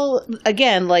 Well,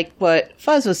 again, like what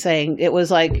Fuzz was saying, it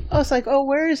was like, oh,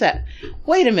 where is that?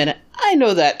 Wait a minute, I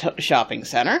know that shopping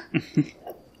center.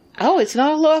 Oh, it's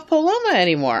not a La Paloma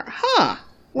anymore. Huh.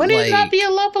 When did it not be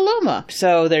a La Paloma?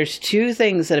 So there's two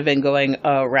things that have been going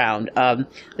around.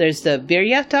 There's the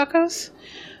birria tacos,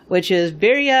 which is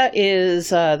birria is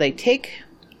they take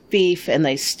beef and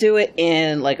they stew it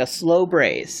in like a slow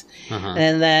braise.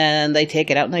 And then they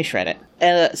take it out and they shred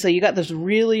it. So you got this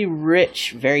really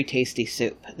rich, very tasty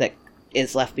soup that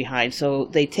is left behind. So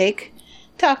they take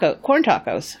corn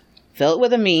tacos, fill it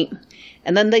with a meat,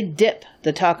 and then they dip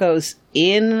the tacos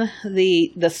in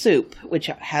the soup, which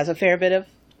has a fair bit of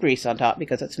grease on top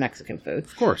because it's Mexican food.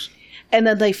 Of course. And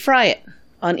then they fry it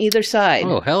on either side.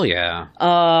 Oh, hell yeah.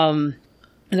 And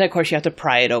then, of course, you have to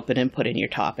pry it open and put in your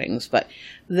toppings. But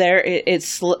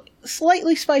it's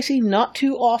slightly spicy, not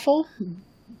too awful.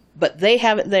 But they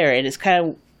have it there. It is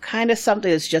kind of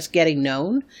something that's just getting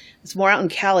known. It's more out in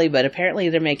Cali, but apparently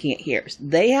they're making it here.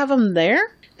 They have them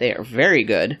there. They are very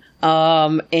good.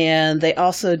 And they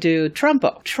also do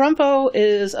trompo. Trompo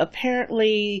is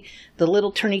apparently the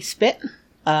little turny spit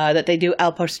that they do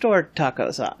al pastor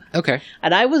tacos on. Okay.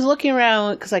 And I was looking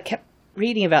around because I kept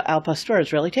reading about al pastor.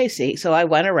 It's really tasty. So I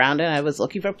went around and I was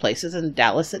looking for places in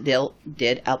Dallas that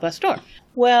did al pastor.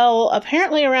 Well,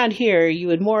 apparently around here you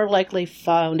would more likely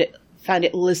find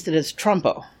it listed as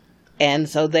trompo. And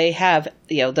so they have,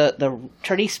 the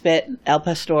turny spit, al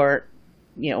pastor,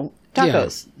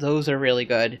 tacos. Yeah. Those are really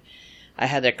good. I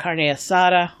had their carne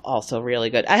asada, also really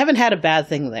good. I haven't had a bad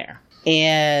thing there.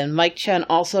 And Mike Chen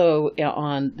also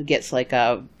gets like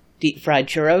deep fried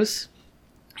churros.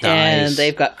 Nice. And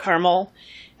they've got caramel,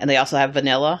 and they also have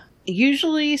vanilla.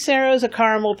 Usually Sarah's a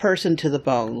caramel person to the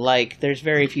bone. Like, there's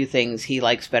very few things he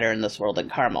likes better in this world than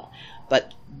caramel.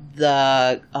 But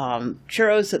the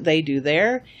churros that they do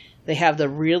there, They have the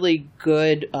really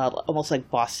good, almost like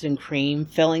Boston cream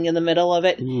filling in the middle of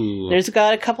it. Ooh. There's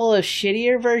got a couple of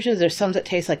shittier versions. There's some that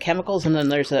taste like chemicals, and then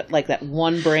there's like that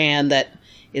one brand that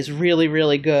is really,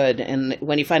 really good. And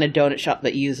when you find a donut shop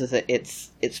that uses it, it's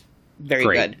very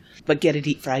Great. good. But get a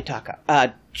deep fried taco,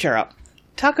 churro,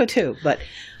 taco too. But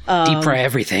Deep fry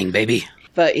everything, baby.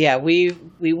 But yeah, we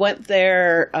went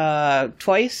there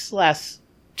twice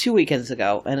 2 weekends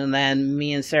ago, and then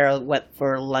me and Sarah went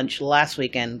for lunch last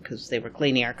weekend because they were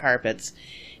cleaning our carpets.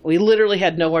 We literally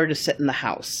had nowhere to sit in the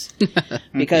house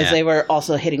because Yeah. they were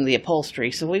also hitting the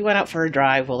upholstery. So we went out for a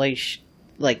drive while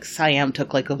Siam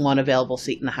took like the one available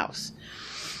seat in the house.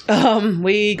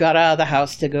 We got out of the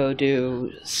house to go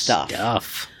do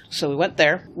stuff. So we went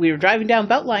there. We were driving down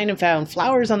Beltline and found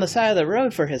flowers on the side of the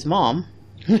road for his mom.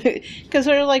 Because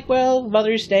they're like, well,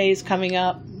 Mother's Day is coming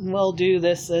up. We'll do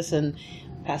this, and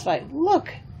pass by.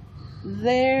 Look,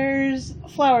 there's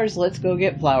flowers. Let's go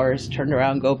get flowers. Turn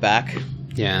around, go back.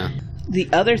 Yeah. The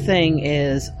other thing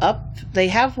is they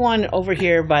have one over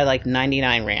here by like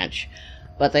 99 Ranch.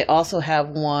 But they also have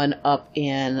one up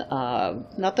in,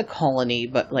 not the Colony,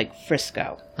 but like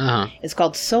Frisco. Uh-huh. It's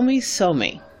called Somi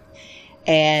Somi.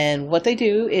 And what they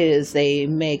do is they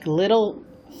make little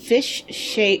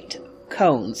fish-shaped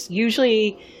cones.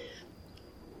 Usually,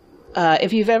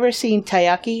 if you've ever seen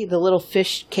taiyaki, the little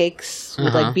fish cakes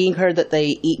with like bean curd that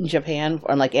they eat in Japan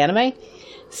on like anime,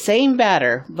 same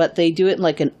batter, but they do it in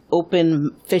like an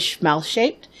open fish mouth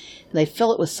shaped, and they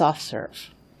fill it with soft serve.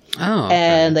 Oh. Okay.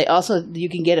 And they also, you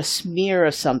can get a smear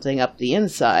of something up the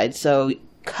inside, so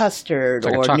custard It's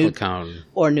like or a chocolate cone.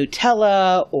 or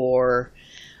Nutella, or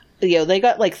they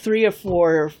got like 3 or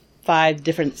 4 or 5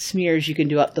 different smears you can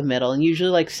do up the middle, and usually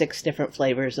like 6 different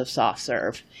flavors of soft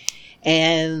serve.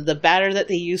 And the batter that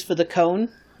they use for the cone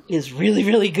is really,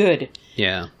 really good.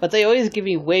 Yeah. But they always give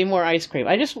me way more ice cream.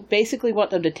 I just basically want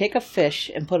them to take a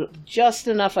fish and put just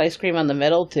enough ice cream on the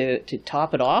middle to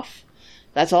top it off.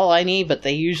 That's all I need, but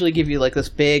they usually give you like this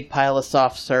big pile of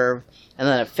soft serve and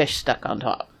then a fish stuck on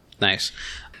top. Nice.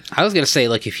 I was going to say,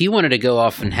 like, if he wanted to go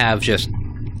off and have just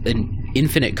an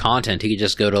infinite content, he could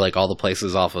just go to, like, all the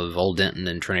places off of Old Denton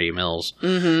and Trinity Mills,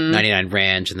 99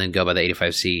 Ranch, and then go by the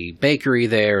 85C bakery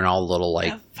there and all the little,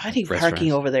 like, Finding restaurants.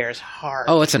 parking over there is hard.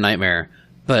 Oh, it's a nightmare.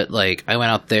 But, like, I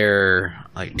went out there,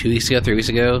 like, 2 weeks ago, 3 weeks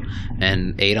ago,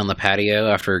 and ate on the patio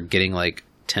after getting, like,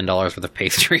 $10 worth of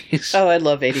pastries. Oh, I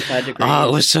love 85 degrees. Oh,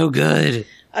 it was so good.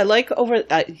 I like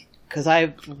because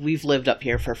we've lived up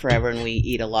here for forever and we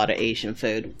eat a lot of Asian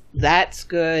food. That's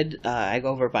good. I go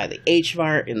over by the H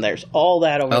Mart and there's all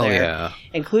that over there, Yeah.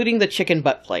 including the chicken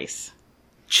butt place.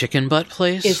 Chicken butt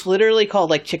place? It's literally called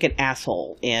like chicken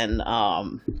asshole, and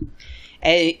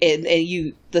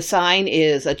the sign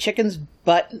is a chicken's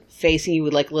butt facing you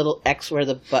with like a little X where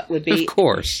the butt would be. Of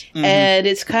course. And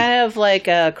it's kind of like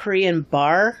a Korean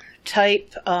bar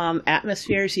type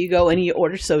atmosphere. So you go and you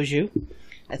order soju.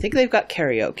 I think they've got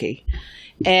karaoke.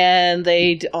 And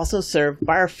they also serve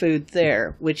bar food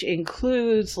there, which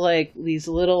includes like these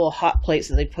little hot plates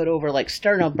that they put over like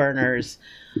sterno burners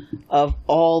of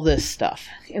all this stuff.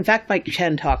 In fact, Mike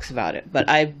Chen talks about it, but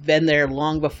I've been there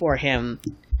long before him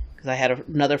because I had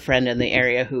another friend in the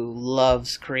area who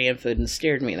loves Korean food and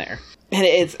steered me there. And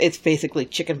it's basically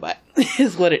chicken butt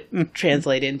is what it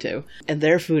translates into. And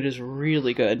their food is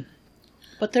really good.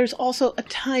 But there's also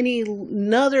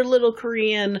another little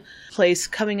Korean place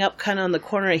coming up kind of on the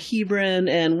corner of Hebron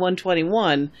and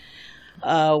 121.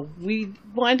 We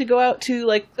wanted to go out to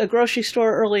like a grocery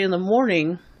store early in the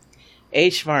morning.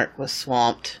 H Mart was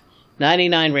swamped.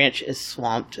 99 Ranch is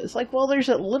swamped. It's like, well, there's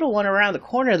a little one around the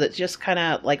corner that's just kind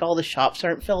of like all the shops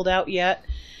aren't filled out yet.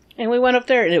 And we went up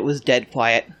there and it was dead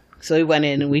quiet. So we went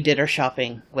in and we did our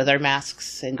shopping with our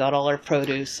masks and got all our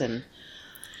produce and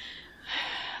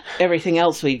everything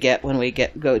else we get when we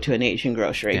go to an Asian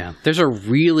grocery. Yeah, there's a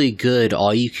really good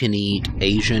all-you-can-eat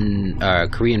Asian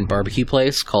Korean barbecue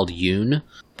place called Yoon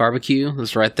Barbecue.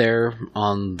 It's right there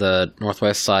on the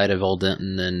northwest side of Old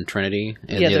Denton and Trinity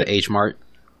in the H Mart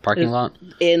parking lot.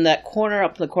 In that corner,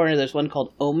 up in the corner, there's one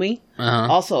called Omi.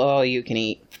 Also all you can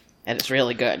eat, and it's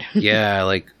really good. Yeah,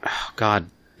 like, oh, God,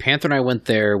 Panther and I went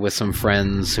there with some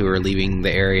friends who were leaving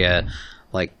the area.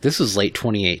 Like, this was late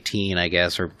 2018, I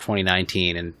guess, or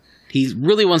 2019, and he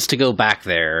really wants to go back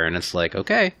there, and it's like,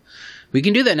 okay, we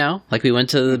can do that now. Like, we went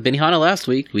to Benihana last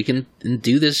week. We can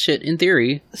do this shit in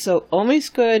theory. So, Omi's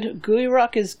good. Gooey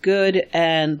Rock is good,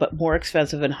 but more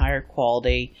expensive and higher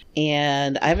quality.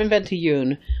 And I haven't been to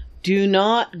Yoon. Do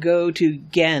not go to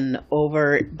Gen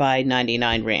over by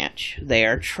 99 Ranch. They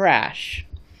are trash.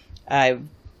 I've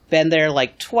been there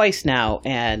like twice now,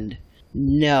 and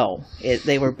No,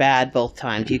 they were bad both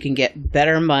times. You can get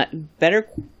better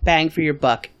bang for your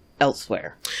buck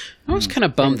elsewhere. I was kind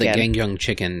of bummed that Again. Gangjung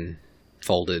Chicken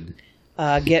folded.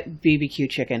 Get BBQ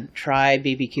chicken. Try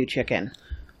BBQ chicken.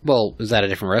 Well, is that a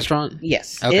different restaurant?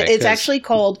 Yes. Okay, It's 'cause- actually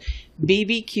called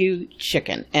BBQ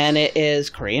chicken, and it is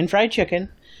Korean fried chicken,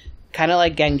 kind of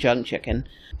like Gangjung chicken.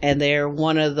 And they're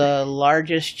one of the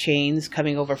largest chains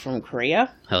coming over from Korea.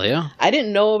 Hell yeah. I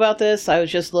didn't know about this. I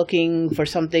was just looking for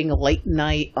something late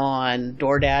night on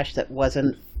DoorDash that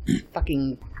wasn't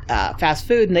fucking fast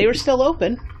food, and they were still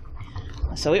open.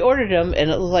 So we ordered them,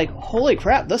 and it was like, holy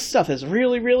crap, this stuff is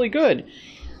really, really good.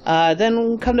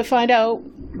 Then come to find out,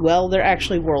 well, they're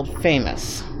actually world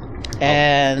famous.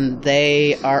 And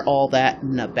they are all that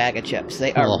in a bag of chips.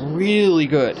 They are Well. really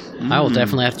good. I will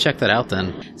definitely have to check that out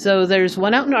then. So there's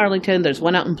one out in Arlington, there's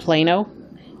one out in Plano.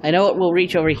 I know it will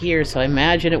reach over here, so I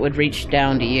imagine it would reach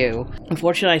down to you.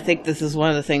 Unfortunately, I think this is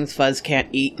one of the things Fuzz can't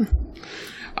eat.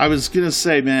 I was going to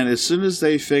say, man, as soon as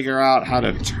they figure out how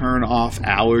to turn off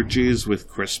allergies with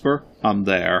CRISPR, I'm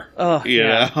there. Oh, You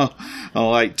yeah. know? I'm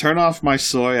like, turn off my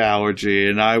soy allergy,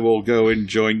 and I will go and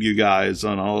join you guys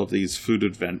on all of these food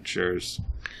adventures.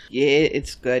 Yeah,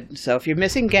 it's good. So if you're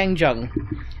missing Gangjung,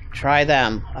 try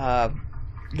them.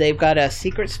 They've got a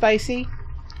secret spicy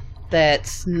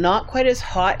that's not quite as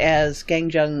hot as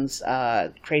Gangjung's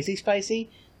crazy spicy.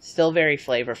 Still very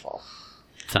flavorful.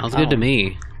 Sounds good to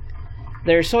me.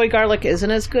 Their soy garlic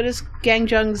isn't as good as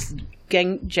Gangjung's.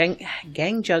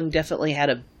 Gangjung definitely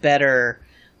had a better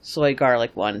soy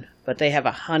garlic one, but they have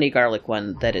a honey garlic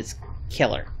one that is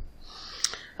killer.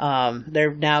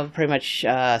 They're now pretty much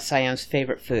Siam's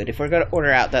favorite food. If we're going to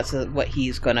order out, that's what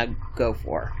he's going to go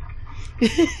for.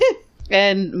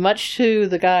 And much to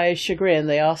the guy's chagrin,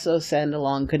 they also send a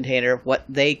long container of what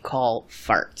they call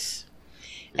farts,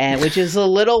 and which is the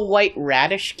little white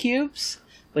radish cubes,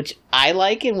 which I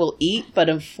like and will eat. But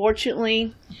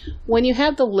unfortunately, when you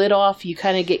have the lid off, you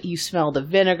kind of you smell the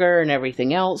vinegar and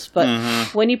everything else. But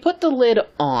when you put the lid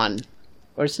on,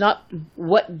 or it's not,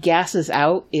 what gases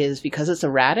out is, because it's a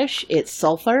radish, it's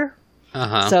sulfur,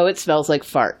 Uh-huh. so it smells like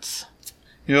farts.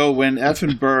 You know, when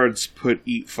effing birds put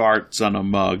eat farts on a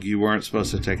mug, you weren't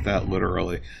supposed to take that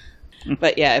literally.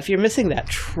 But yeah, if you're missing that,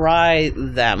 try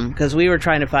them, because we were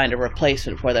trying to find a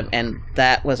replacement for them, and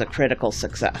that was a critical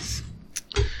success.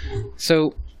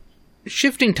 So,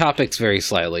 shifting topics very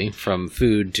slightly from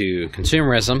food to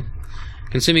consumerism,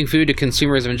 consuming food to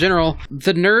consumerism in general,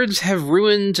 the nerds have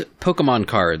ruined Pokemon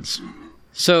cards.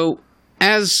 So,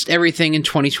 as everything in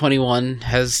 2021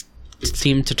 has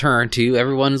seemed to turn to,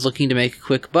 everyone is looking to make a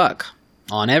quick buck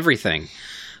on everything.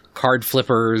 Card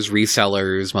flippers,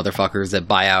 resellers, motherfuckers that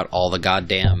buy out all the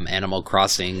goddamn Animal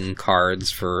Crossing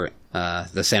cards for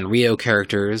the Sanrio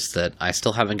characters that I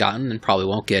still haven't gotten and probably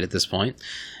won't get at this point.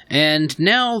 And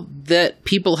now that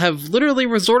people have literally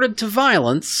resorted to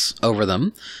violence over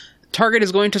them, Target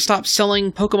is going to stop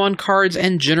selling Pokemon cards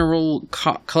and general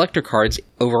collector cards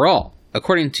overall.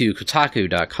 According to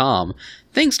Kotaku.com,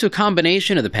 thanks to a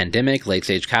combination of the pandemic,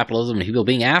 late-stage capitalism, and people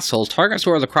being assholes, Target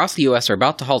stores across the U.S. are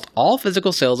about to halt all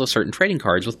physical sales of certain trading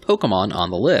cards with Pokemon on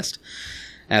the list.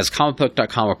 As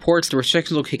comicbook.com reports, the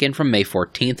restrictions will kick in from May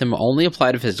 14th and will only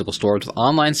apply to physical stores with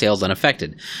online sales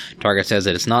unaffected. Target says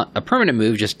that it's not a permanent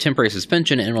move, just temporary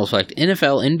suspension, and will affect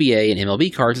NFL, NBA, and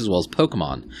MLB cards as well as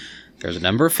Pokemon. There's a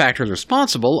number of factors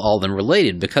responsible, all of them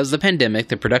related. Because of the pandemic,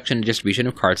 the production and distribution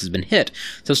of cards has been hit,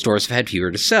 so stores have had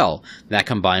fewer to sell. That,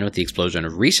 combined with the explosion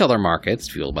of reseller markets,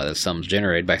 fueled by the sums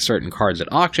generated by certain cards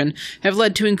at auction, have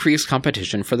led to increased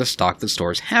competition for the stock that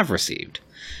stores have received.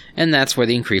 And that's where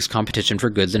the increased competition for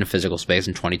goods in a physical space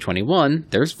in 2021,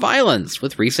 there's violence,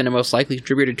 with recent and most likely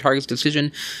contributor to Target's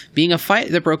decision being a fight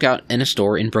that broke out in a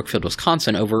store in Brookfield,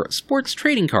 Wisconsin over sports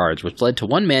trading cards, which led to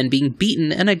one man being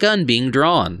beaten and a gun being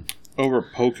drawn. Over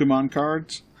Pokemon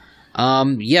cards?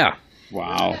 Yeah.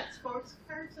 Wow.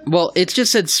 Well, it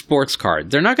just said sports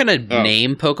card. They're not going to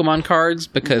name Pokemon cards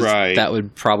because Right. that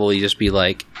would probably just be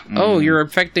like, oh, you're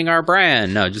affecting our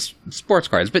brand. No, just sports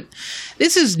cards. But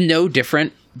this is no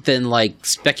different than like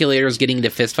speculators getting into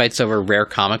fistfights over rare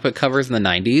comic book covers in the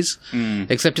 90s.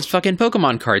 Except it's fucking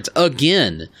Pokemon cards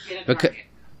again. Because,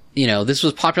 you know, this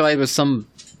was populated with some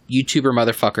YouTuber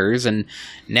motherfuckers, and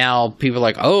now people are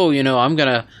like, oh, you know, I'm going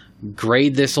to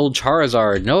grade this old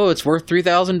Charizard. No, it's worth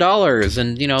 $3,000.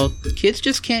 And, you know, kids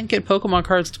just can't get Pokemon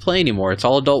cards to play anymore. It's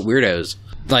all adult weirdos.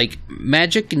 Like,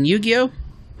 Magic and Yu-Gi-Oh!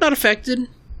 Not affected.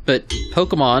 But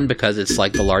Pokemon, because it's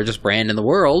like the largest brand in the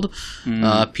world,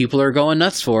 people are going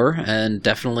nuts for. And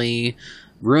definitely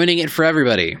ruining it for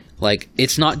everybody. Like,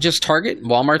 it's not just Target.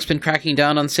 Walmart's been cracking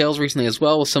down on sales recently as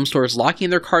well, with some stores locking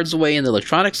their cards away in the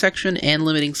electronics section and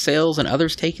limiting sales, and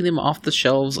others taking them off the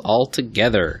shelves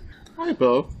altogether. Hi,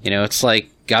 Bo. You know, it's like,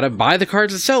 gotta buy the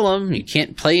cards to sell them. You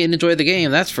can't play and enjoy the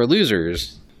game. That's for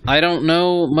losers. I don't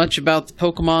know much about the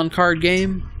Pokemon card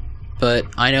game, but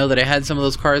I know that I had some of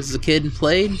those cards as a kid and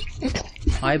played.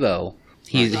 Hi, Bo.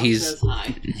 He's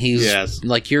Yes.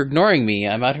 like, you're ignoring me.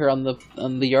 I'm out here on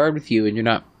the yard with you, and you're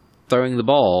not throwing the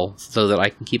ball so that I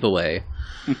can keep away.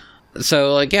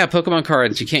 So, like, yeah, Pokemon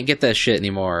cards, you can't get that shit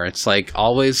anymore. It's like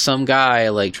always some guy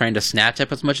like trying to snatch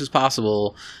up as much as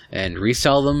possible and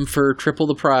resell them for triple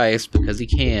the price because he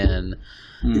can,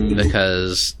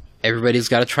 because everybody's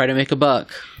got to try to make a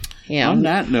buck. Yeah. On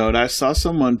that note, I saw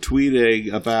someone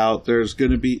tweeting about there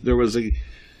was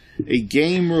a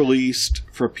game released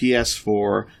for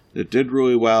PS4 that did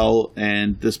really well,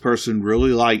 and this person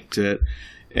really liked it,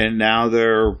 and now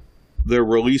they're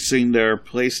releasing their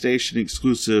PlayStation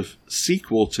exclusive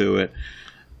sequel to it,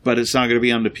 but it's not going to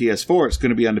be on the PS4, it's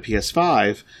going to be on the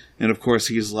PS5, and of course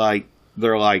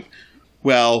they're like,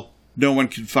 well, no one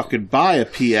can fucking buy a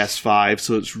PS5,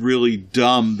 so it's really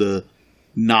dumb to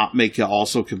not make it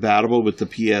also compatible with the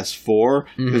PS4,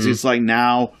 because it's like,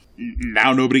 now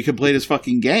nobody can play this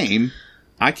fucking game.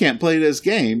 I can't play this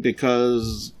game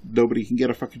because nobody can get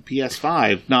a fucking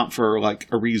PS5, not for like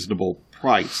a reasonable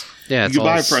price. Yeah, you can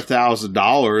buy it for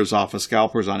 $1,000 off of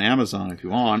Scalpers on Amazon if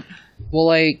you want. Well,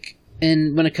 like,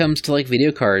 and when it comes to like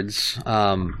video cards,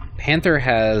 Panther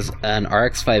has an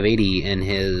RX 580 in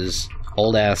his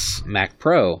old ass Mac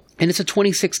Pro, and it's a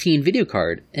 2016 video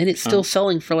card, and it's still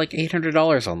selling for like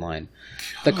 $800 online.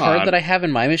 The card that I have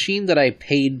in my machine that I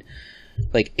paid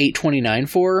like $829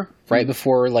 for right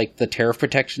before like the tariff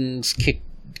protections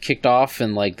kicked off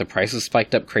and like the prices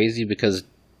spiked up crazy because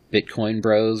Bitcoin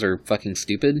bros are fucking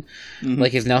stupid,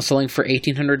 like, is now selling for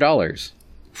 $1,800.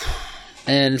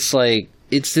 And it's like,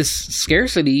 it's this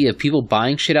scarcity of people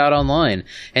buying shit out online.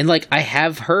 And like, I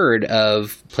have heard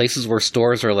of places where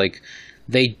stores are like,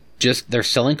 they're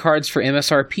selling cards for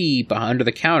MSRP under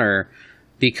the counter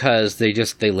because they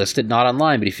list it not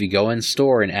online, but if you go in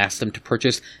store and ask them to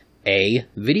purchase a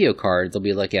video card, they'll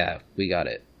be like, yeah, we got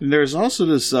it. And there's also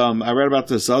this, I read about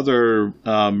this other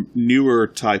newer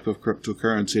type of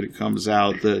cryptocurrency that comes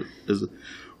out that is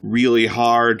really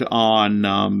hard on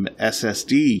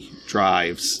SSD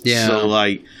drives. Yeah. So,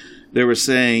 like, they were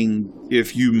saying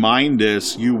if you mine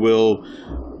this, you will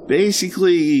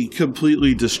basically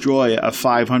completely destroy a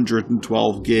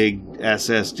 512 gig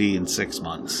SSD in 6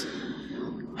 months.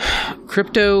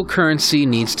 Cryptocurrency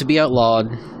needs to be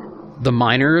outlawed. The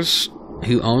miners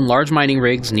who own large mining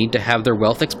rigs need to have their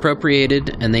wealth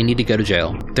expropriated, and they need to go to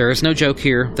jail. There is no joke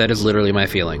here. That is literally my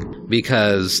feeling.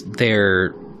 Because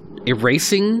they're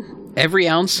erasing every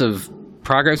ounce of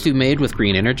progress we've made with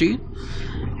green energy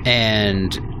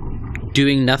and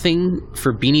doing nothing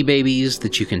for beanie babies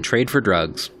that you can trade for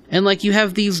drugs. And like, you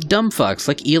have these dumb fucks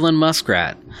like Elon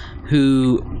Muskrat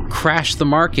who crashed the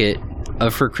market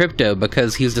for crypto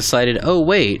because he's decided, oh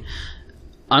wait,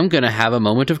 I'm going to have a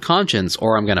moment of conscience,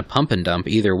 or I'm going to pump and dump,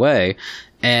 either way,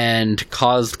 and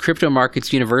caused crypto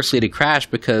markets universally to crash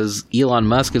because Elon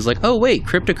Musk is like, oh wait,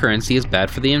 cryptocurrency is bad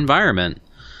for the environment,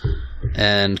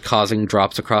 and causing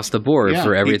drops across the board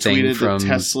for everything. He tweeted from that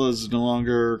Tesla's no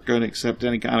longer going to accept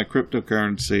any kind of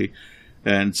cryptocurrency,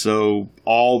 and so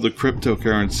all the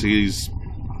cryptocurrencies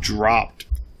dropped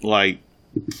like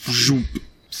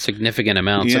significant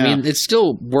amounts. Yeah. I mean, it's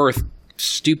still worth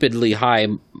stupidly high,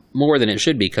 more than it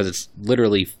should be, because it's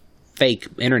literally fake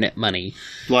internet money.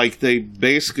 Like, they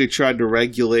basically tried to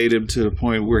regulate him to the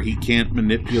point where he can't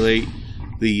manipulate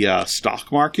the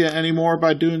stock market anymore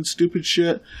by doing stupid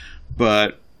shit,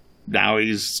 but now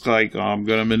he's like, oh, I'm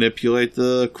going to manipulate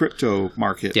the crypto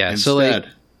market instead. So like,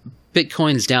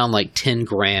 Bitcoin's down like 10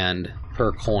 grand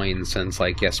per coin since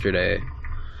like yesterday.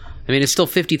 I mean, it's still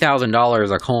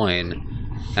 $50,000 a coin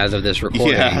as of this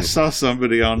recording. Yeah, I saw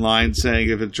somebody online saying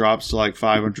if it drops to like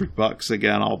 $500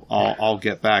 again, I'll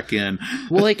get back in.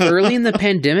 Well, like, early in the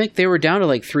pandemic, they were down to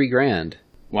like $3,000.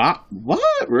 Wow,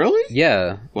 what? Really?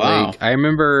 Yeah. Wow. Like, I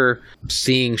remember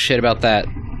seeing shit about that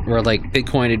where like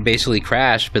Bitcoin had basically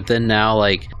crashed, but then now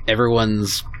like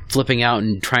everyone's flipping out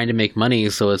and trying to make money,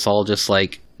 so it's all just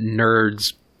like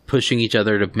nerds pushing each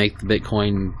other to make the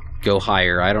Bitcoin go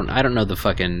higher. I don't know the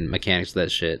fucking mechanics of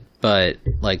that shit, but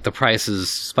like the prices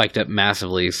spiked up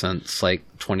massively since like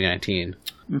 2019.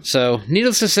 So,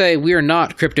 needless to say, we are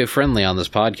not crypto friendly on this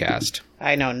podcast.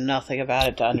 I know nothing about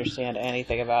it to understand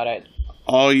anything about it.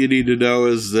 All you need to know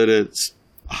is that it's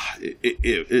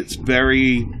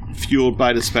very fueled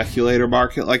by the speculator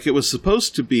market. Like, it was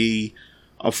supposed to be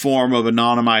a form of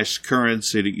anonymized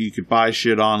currency that you could buy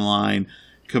shit online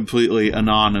completely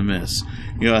anonymous.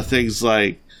 You know, things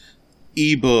like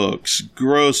ebooks,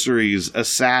 groceries,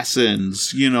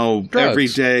 assassins, you know,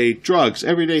 everyday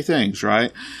things,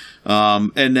 right?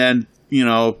 And then, you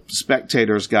know,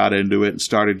 spectators got into it and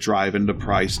started driving the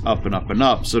price up and up and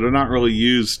up. So they're not really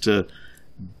used to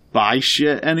buy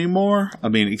shit anymore. I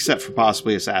mean, except for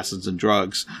possibly assassins and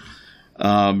drugs.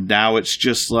 Now it's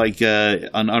just like an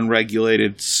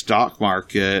unregulated stock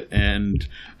market. And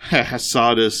I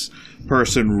saw this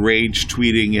person rage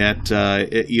tweeting at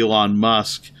Elon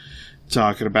Musk,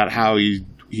 talking about how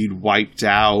he'd wiped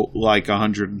out like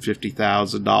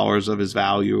 $150,000 of his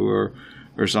value or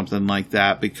something like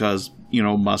that because, you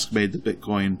know, Musk made the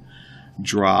Bitcoin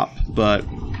drop. But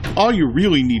all you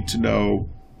really need to know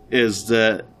is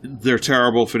that they're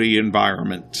terrible for the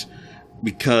environment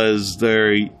because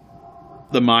the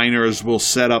miners will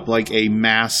set up like a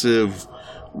massive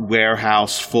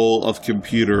warehouse full of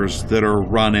computers that are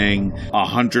running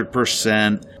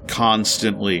 100%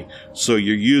 constantly. So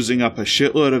you're using up a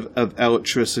shitload of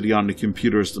electricity on the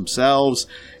computers themselves,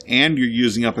 and you're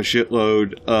using up a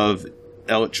shitload of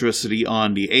electricity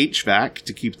on the HVAC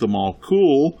to keep them all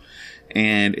cool,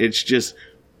 and it's just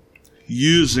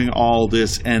using all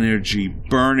this energy,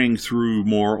 burning through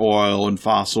more oil and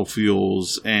fossil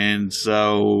fuels. And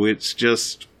so it's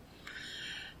just,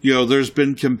 you know, there's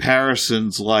been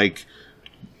comparisons like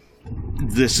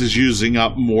this is using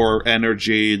up more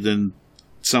energy than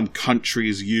some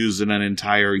countries use in an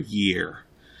entire year.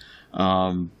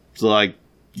 So like,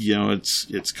 you know,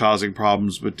 it's causing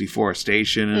problems with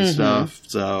deforestation and stuff.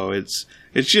 So it's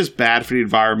just bad for the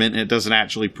environment, and it doesn't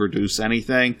actually produce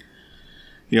anything.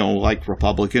 You know, like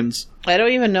Republicans. I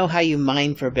don't even know how you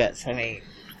mine for bits. I mean,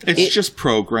 it's just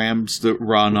programs that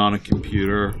run on a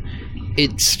computer.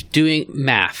 It's doing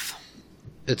math.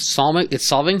 It's solving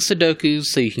Sudokus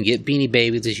so you can get Beanie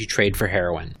Babies as you trade for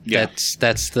heroin. Yeah.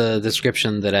 That's the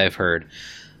description that I've heard.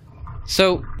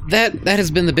 So that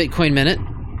has been the Bitcoin Minute,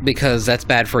 because that's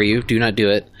bad for you. Do not do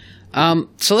it.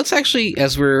 So let's actually,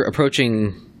 as we're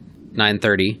approaching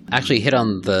 9:30, actually hit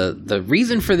on the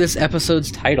reason for this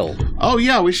episode's title. Oh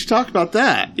yeah, we should talk about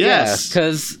that. Yes,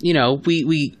 because you know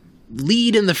we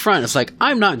lead in the front. It's like,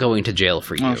 I'm not going to jail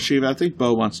for you. Oh, Shiva, I think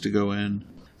Bo wants to go in.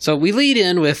 So we lead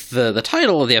in with the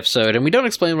title of the episode, and we don't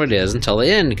explain what it is until the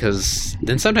end, because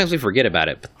then sometimes we forget about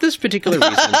it. But this particular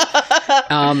reason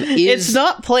it's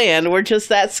not planned. We're just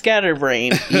that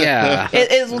scatterbrained. Yeah.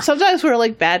 Sometimes we're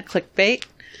like bad clickbait.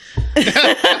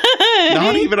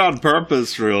 Not even on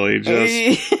purpose, really. Just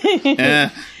you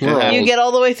get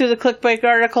all the way through the clickbait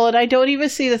article, and I don't even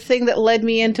see the thing that led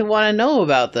me in to want to know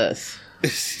about this.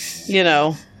 You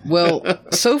know. Well,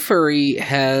 SoFurry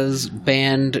has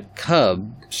banned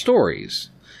cub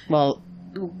stories. Well,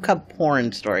 cub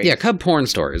porn stories. Yeah, cub porn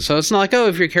stories. So it's not like, oh,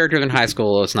 if your character's in high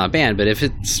school, it's not banned. But if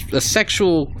it's a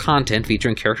sexual content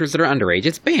featuring characters that are underage,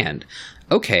 it's banned.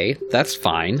 Okay, that's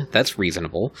fine. That's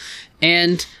reasonable.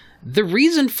 And the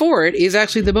reason for it is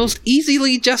actually the most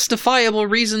easily justifiable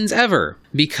reasons ever.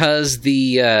 Because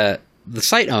the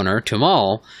site owner,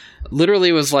 Tumal,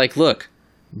 literally was like, look,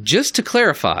 just to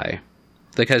clarify,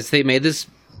 because they made this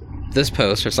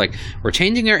post, it's like, we're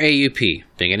changing our AUP.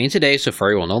 Beginning today,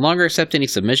 SoFurry will no longer accept any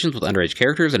submissions with underage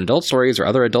characters and adult stories or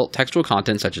other adult textual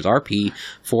content such as RP,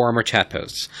 forum, or chat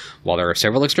posts. While there are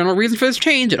several external reasons for this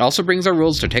change, it also brings our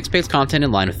rules to text-based content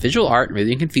in line with visual art,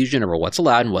 removing confusion over what's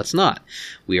allowed and what's not.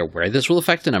 We are aware this will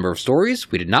affect a number of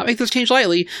stories. We did not make this change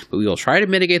lightly, but we will try to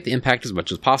mitigate the impact as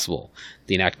much as possible.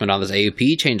 The enactment on this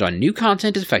AUP change on new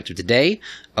content is effective today.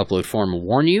 Upload form will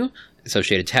warn you.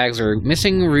 Associated tags are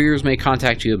missing. Readers may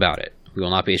contact you about it. We will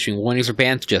not be issuing warnings or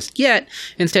bans just yet.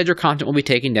 Instead, your content will be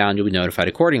taken down. You'll be notified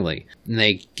accordingly. And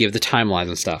they give the timelines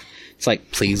and stuff. It's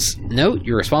like, please note,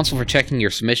 you're responsible for checking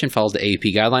your submission follows the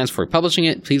AUP guidelines before publishing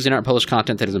it. Please do not publish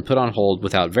content that has been put on hold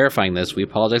without verifying this. We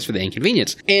apologize for the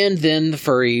inconvenience. And then the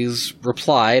furries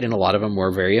replied, and a lot of them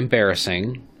were very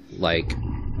embarrassing. Like,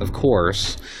 of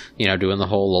course, you know, doing the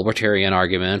whole libertarian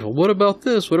argument. Well, what about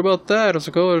this? What about that? It's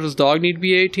like, oh, does dog need to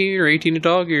be 18 or 18 to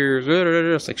dog years?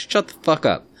 It's like, shut the fuck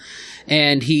up.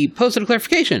 And he posted a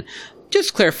clarification. Just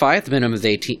to clarify, the minimum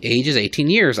age is 18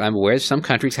 years. I'm aware some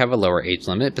countries have a lower age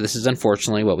limit, but this is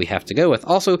unfortunately what we have to go with.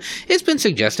 Also, it's been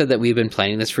suggested that we've been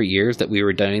planning this for years, that we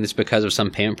were doing this because of some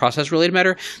payment process related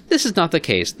matter. This is not the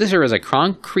case. This is a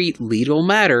concrete legal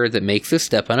matter that makes this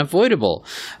step unavoidable.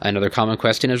 Another common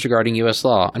question is regarding U.S.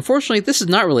 law. Unfortunately, this is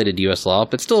not related to U.S. law,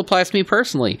 but still applies to me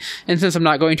personally. And since I'm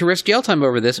not going to risk jail time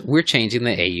over this, we're changing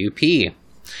the AUP.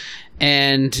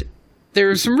 And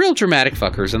there's some real dramatic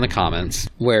fuckers in the comments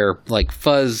where, like,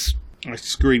 Fuzz I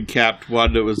screen capped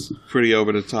one that was pretty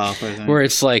over the top, I think. Where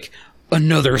it's like,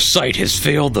 another site has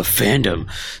failed the fandom.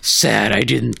 Sad, I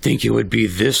didn't think it would be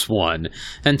this one.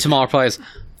 And Tamal replies,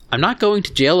 I'm not going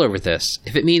to jail over this.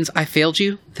 If it means I failed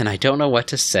you, then I don't know what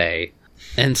to say.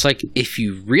 And it's like, if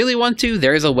you really want to,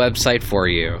 there's a website for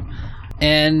you.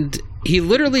 And he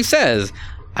literally says,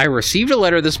 I received a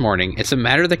letter this morning. It's a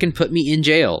matter that can put me in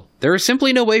jail. There is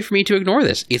simply no way for me to ignore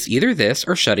this. It's either this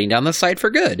or shutting down the site for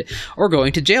good, or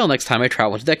going to jail next time I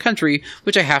travel to that country,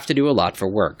 which I have to do a lot for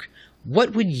work.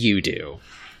 What would you do?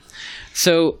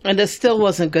 So, and this still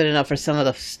wasn't good enough for some of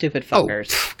the stupid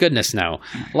fuckers. Oh, goodness no.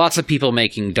 Lots of people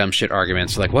making dumb shit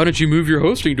arguments like, why don't you move your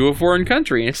hosting to a foreign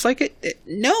country? And it's like,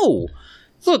 no.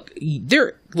 Look,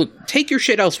 take your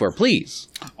shit elsewhere, please.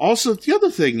 Also, the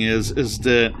other thing is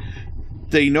that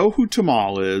they know who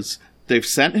Tamal is. They've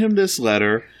sent him this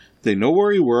letter. They know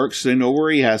where he works. They know where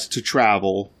he has to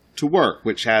travel to work,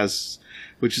 which is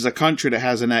a country that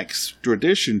has an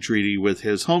extradition treaty with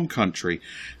his home country.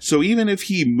 So even if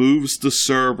he moves the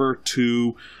server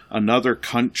to another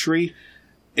country,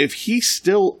 if he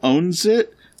still owns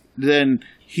it, then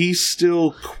he's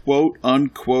still, quote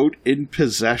unquote, in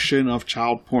possession of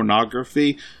child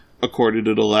pornography, according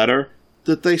to the letter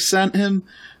that they sent him.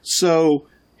 So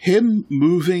him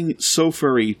moving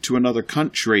Sofuri to another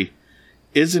country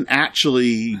isn't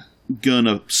actually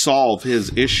gonna solve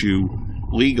his issue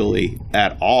legally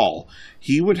at all.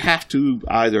 He would have to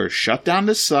either shut down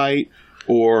the site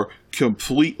or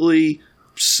completely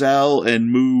sell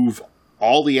and move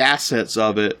all the assets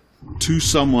of it to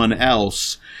someone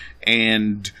else.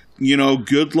 And,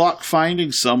 good luck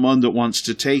finding someone that wants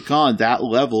to take on that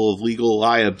level of legal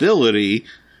liability.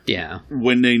 Yeah.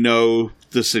 When they know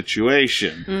the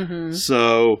situation. Mm-hmm.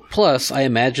 So, plus, I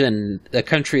imagine a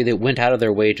country that went out of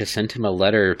their way to send him a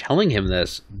letter telling him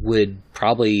this would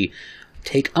probably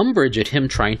take umbrage at him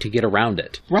trying to get around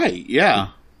it. Right, yeah.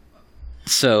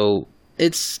 So,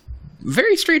 it's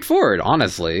very straightforward,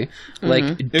 honestly. Mm-hmm.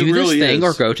 Like, do really this thing is.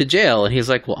 or go to jail. And he's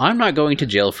like, well, I'm not going to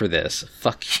jail for this.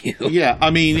 Fuck you. Yeah, I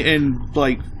mean, and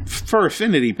like, for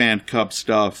Affinity Band Cup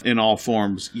stuff in all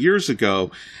forms years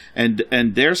ago, and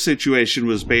their situation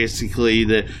was basically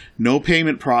that no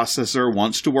payment processor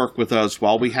wants to work with us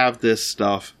while we have this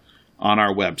stuff on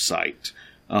our website.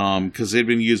 Because they'd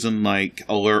been using, like,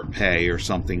 Alert Pay or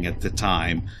something at the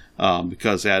time.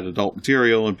 Because they had adult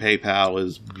material, and PayPal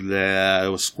was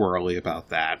squirrely about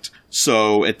that.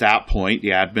 So at that point, the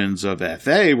admins of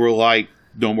FA were like,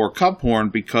 no more cub porn,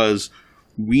 because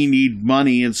we need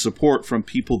money and support from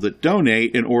people that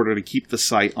donate in order to keep the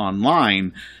site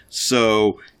online.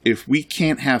 So if we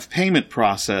can't have payment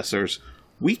processors,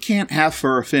 we can't have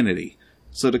Fur Affinity.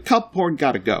 So the cub porn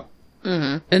got to go.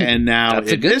 Mm-hmm. And now,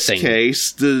 in this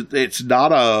case, it's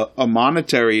not a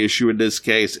monetary issue in this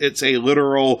case. It's a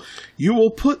literal, you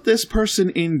will put this person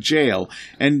in jail.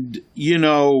 And,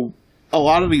 a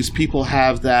lot of these people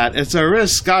have that, it's a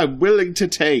risk I'm willing to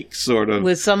take, sort of.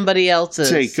 With somebody else's.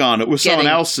 Take on it, with someone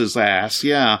else's ass,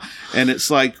 yeah. And it's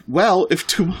like, well, if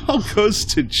Tamal goes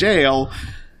to jail,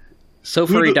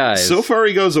 Sofuri dies.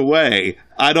 Sofuri goes away.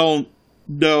 I don't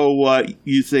know what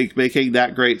you think making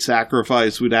that great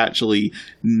sacrifice would actually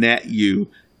net you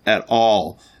at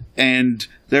all. And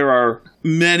there are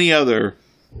many other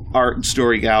art and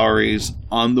story galleries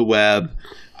on the web.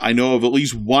 I know of at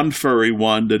least one furry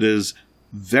one that is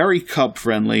very cub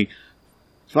friendly.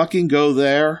 Fucking go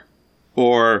there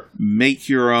or make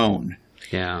your own.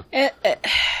 Yeah.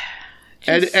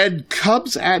 And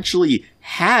Cubs actually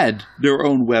had their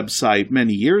own website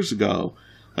many years ago.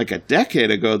 Like a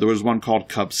decade ago, there was one called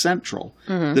Cub Central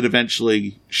that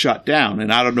eventually shut down.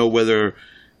 And I don't know whether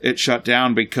it shut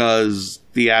down because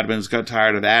the admins got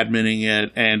tired of adminning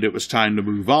it and it was time to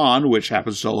move on, which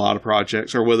happens to a lot of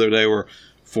projects, or whether they were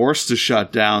forced to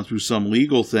shut down through some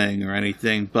legal thing or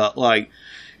anything. But, like,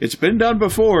 it's been done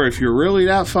before. If you're really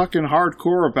that fucking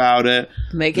hardcore about it,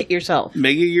 make it yourself.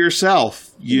 Make it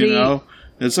yourself, you know?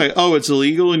 It's like, oh, it's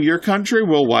illegal in your country?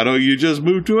 Well, why don't you just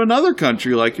move to another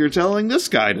country like you're telling this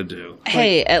guy to do?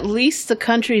 Hey, at least the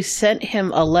country sent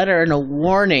him a letter and a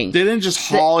warning. They didn't just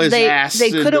haul his ass. They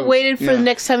could have waited for the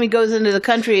next time he goes into the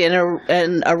country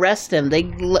and arrest him. They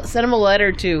sent him a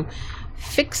letter to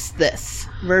fix this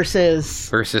versus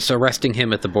arresting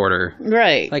him at the border.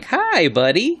 Right. Like, hi,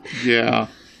 buddy. Yeah.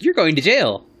 You're going to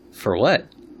jail. For what?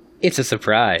 It's a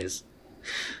surprise.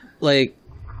 Like,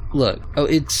 look,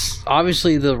 it's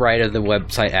obviously the right of the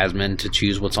website admin to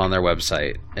choose what's on their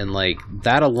website. And, like,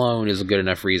 that alone is a good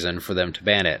enough reason for them to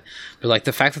ban it. But, like,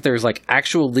 the fact that there's, like,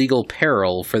 actual legal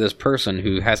peril for this person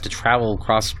who has to travel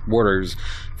across borders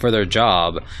for their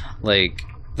job, like,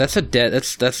 that's a dead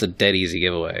easy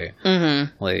giveaway.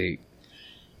 Mm-hmm. Like,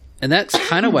 And that's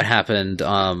kind of what happened,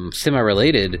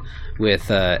 semi-related,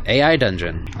 with AI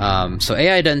Dungeon. So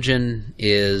AI Dungeon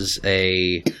is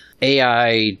a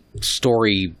AI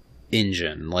story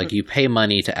engine. Like, you pay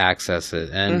money to access it.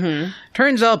 And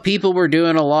turns out people were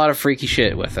doing a lot of freaky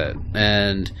shit with it.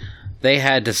 And they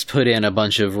had to put in a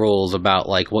bunch of rules about,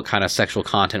 like, what kind of sexual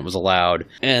content was allowed.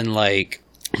 And, like,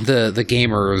 the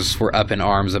gamers were up in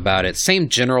arms about it. Same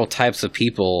general types of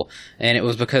people, and it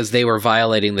was because they were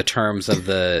violating the terms of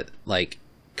the, like,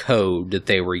 code that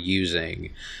they were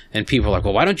using. And people were like,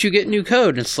 well, why don't you get new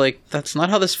code? And it's like, that's not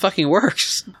how this fucking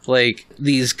works. Like,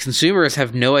 these consumers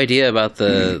have no idea about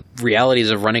the realities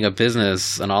of running a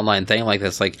business, an online thing like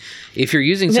this. Like, if you're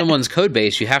using someone's code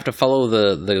base, you have to follow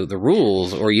the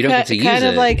rules, or you don't get to use it. Kind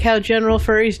of like how general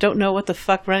furries don't know what the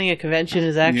fuck running a convention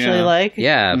is actually like.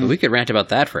 Yeah, but we could rant about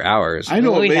that for hours. I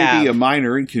know it may be a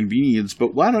minor inconvenience,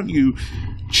 but why don't you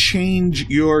change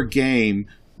your game,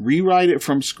 rewrite it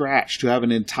from scratch to have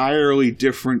an entirely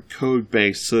different code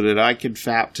base so that I can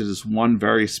fap to this one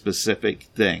very specific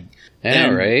thing.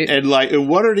 Right? And like,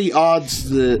 what are the odds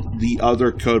that the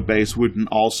other code base wouldn't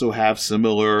also have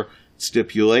similar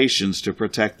stipulations to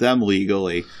protect them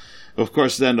legally? Of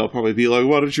course, then they'll probably be like,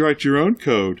 why don't you write your own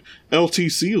code?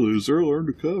 LTC loser, learn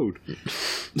to code.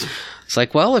 It's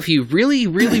like, well, if you really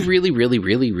want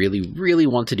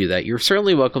to do that, you're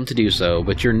certainly welcome to do so,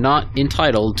 but you're not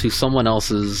entitled to someone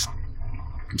else's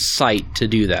site to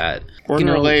do that. Or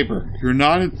their labor. You're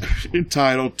not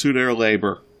entitled to their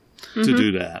labor to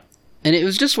do that. And it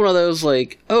was just one of those,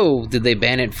 like, oh, did they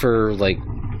ban it for, like,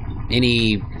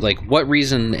 any, like, what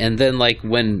reason? And then, like,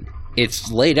 when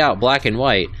it's laid out black and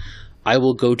white, I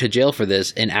will go to jail for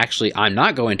this, and actually, I'm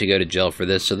not going to go to jail for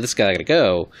this, so this guy gotta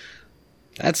go.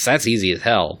 That's easy as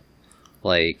hell.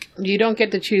 Like, you don't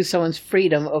get to choose someone's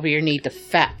freedom over your need to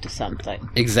fap to something.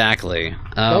 Exactly.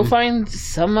 Go find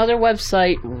some other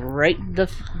website, write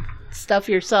the stuff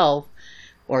yourself,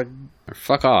 or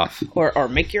fuck off, or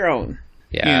make your own.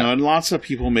 Yeah, you know, and lots of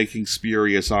people making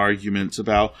spurious arguments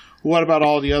about what about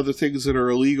all the other things that are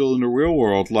illegal in the real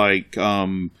world, like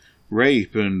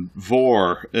rape and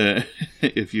vor,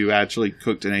 if you actually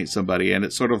cooked and ate somebody, and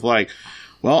it's sort of like,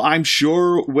 well, I'm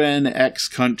sure when X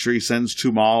country sends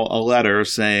Tumal a letter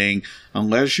saying,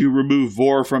 unless you remove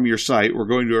vor from your site, we're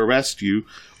going to arrest you,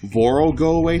 vor will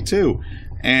go away too.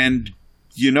 And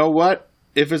you know what?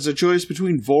 If it's a choice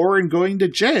between vor and going to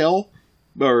jail,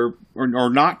 or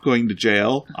not going to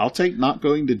jail, I'll take not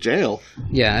going to jail.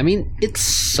 Yeah, I mean, it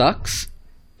sucks,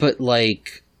 but,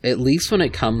 like, at least when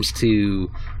it comes to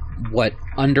what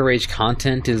underage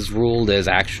content is ruled as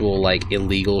actual, like,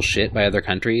 illegal shit by other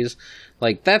countries,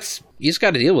 like, that's, you just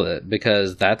gotta deal with it,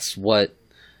 because that's what,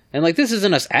 and, like, this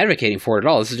isn't us advocating for it at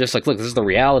all. This is just like, look, this is the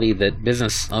reality that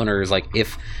business owners, like,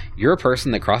 if you're a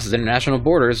person that crosses international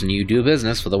borders and you do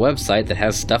business with a website that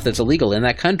has stuff that's illegal in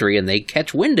that country and they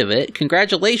catch wind of it,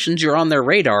 congratulations, you're on their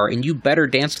radar and you better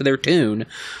dance to their tune,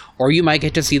 or you might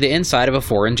get to see the inside of a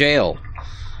foreign jail.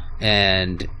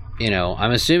 And, you know,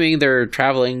 I'm assuming they're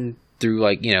traveling through,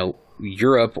 like, you know,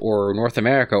 Europe or North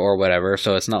America or whatever,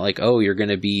 so it's not like, oh, you're going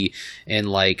to be in,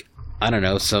 like, I don't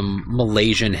know, some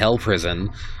Malaysian hell prison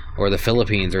or the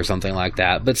Philippines or something like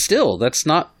that. But still, that's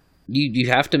not, you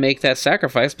have to make that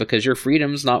sacrifice because your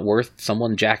freedom's not worth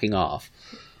someone jacking off.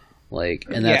 Like,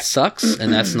 and that sucks,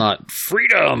 and that's not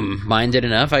freedom-minded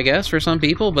enough, I guess, for some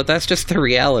people, but that's just the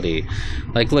reality.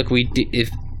 Like, look,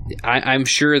 I'm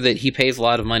sure that he pays a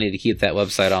lot of money to keep that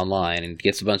website online and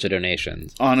gets a bunch of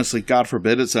donations. Honestly, God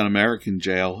forbid it's an American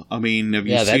jail. I mean,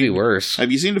 that'd be worse.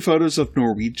 Have you seen the photos of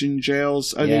Norwegian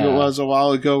jails? I think it was a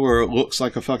while ago, where it looks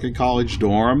like a fucking college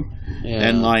dorm. Yeah.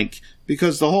 And, like,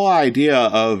 because the whole idea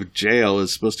of jail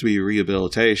is supposed to be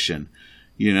rehabilitation.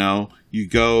 You know, you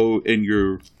go and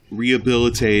you're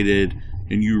rehabilitated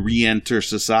and you re-enter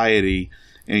society,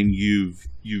 and you've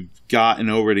gotten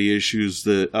over the issues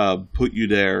that put you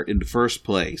there in the first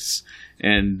place.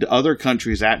 And other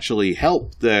countries actually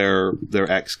help their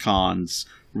ex-cons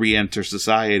re-enter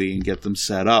society and get them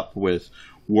set up with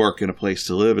work and a place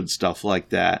to live and stuff like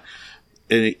that.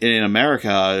 In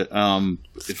America,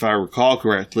 if I recall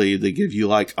correctly, they give you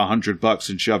like $100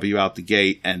 and shove you out the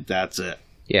gate, and that's it.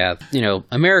 Yeah, you know,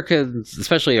 America,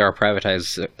 especially our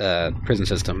privatized prison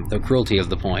system, the cruelty is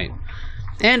the point.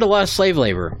 And a lot of slave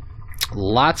labor.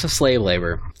 Lots of slave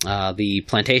labor. The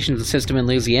plantation system in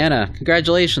Louisiana,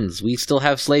 congratulations, we still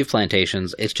have slave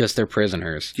plantations. It's just they're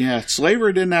prisoners. Yeah,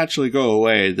 slavery didn't actually go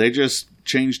away. They just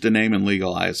changed the name and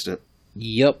legalized it.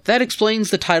 Yep. That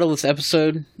explains the title of this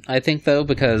episode, I think, though,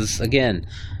 because, again,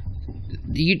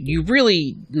 you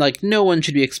really, like, no one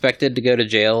should be expected to go to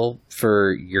jail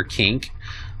for your kink.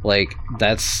 Like,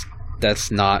 that's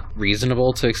that's not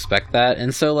reasonable to expect that.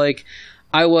 And so, like,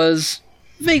 I was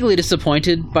vaguely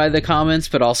disappointed by the comments,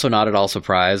 but also not at all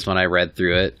surprised when I read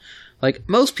through it. Like,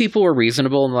 most people were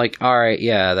reasonable and like, all right,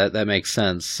 yeah, that makes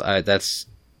sense. That's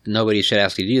nobody should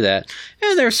ask you to do that.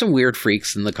 And there's some weird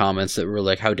freaks in the comments that were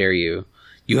like, how dare you?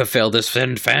 You have failed this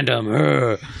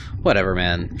fandom. Whatever,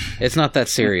 man. It's not that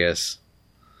serious.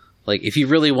 Like, if you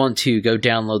really want to, go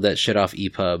download that shit off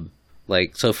EPUB.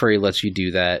 Like, SoFurry lets you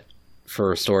do that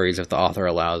for stories if the author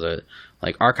allows it.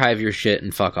 Like, archive your shit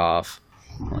and fuck off.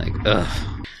 Like,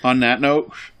 ugh. On that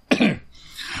note,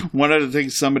 one of the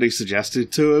things somebody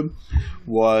suggested to him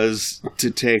was to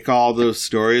take all those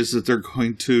stories that they're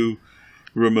going to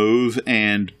remove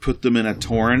and put them in a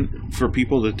torrent for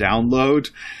people to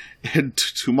download. And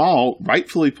Tumal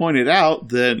rightfully pointed out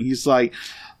that he's like,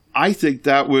 I think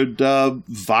that would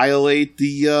violate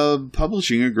the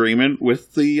publishing agreement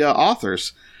with the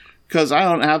authors, because I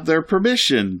don't have their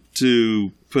permission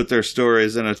to put their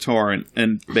stories in a torrent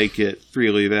and make it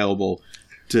freely available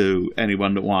to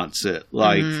anyone that wants it.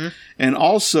 Like, and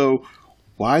also,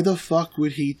 why the fuck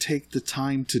would he take the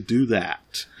time to do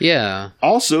that? Yeah.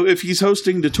 Also, if he's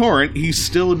hosting the torrent, he's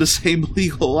still in the same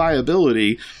legal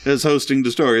liability as hosting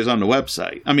the stories on the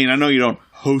website. I mean, I know you don't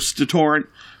host a torrent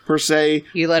per se.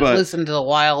 You let it listen to the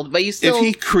wild, but you still... If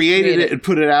he created it and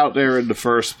put it out there in the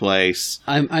first place,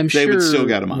 I'm they sure would still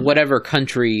get him on. Whatever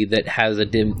country that has the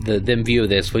dim view of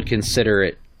this would consider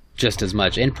it just as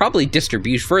much, and probably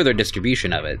further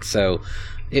distribution of it. So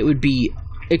it would be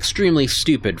extremely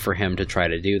stupid for him to try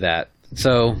to do that.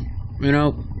 So, you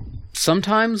know,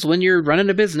 sometimes when you're running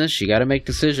a business, you got to make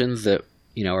decisions that,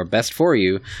 you know, are best for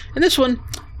you. And this one,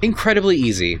 incredibly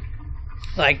easy.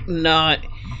 Like, not...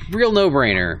 Real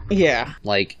no-brainer. Yeah.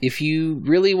 Like, if you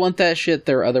really want that shit,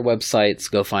 there are other websites,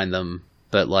 go find them.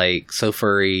 But, like,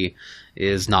 SoFurry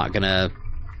is not gonna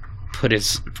put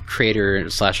its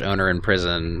creator/owner in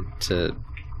prison to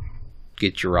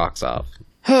get your rocks off.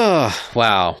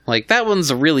 Wow. Like, that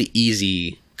one's a really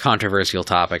easy, controversial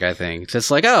topic, I think.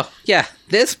 Just like, oh, yeah,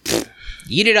 this,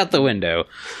 eat it out the window.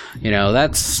 You know,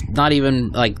 that's not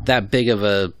even, like, that big of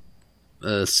a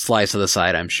slice of the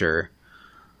side, I'm sure.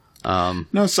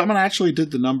 No, someone actually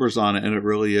did the numbers on it, and it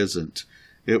really isn't.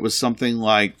 It was something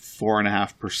like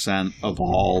 4.5% of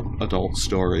all adult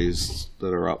stories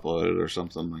that are uploaded, or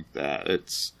something like that.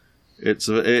 It's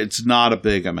not a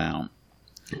big amount.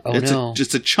 Oh, it's no.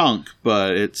 just a chunk,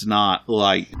 but it's not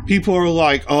like people are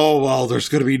like, oh well, there's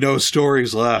going to be no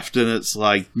stories left, and it's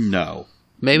like, no,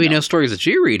 maybe no stories that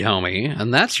you read, homie,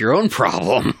 and that's your own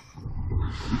problem.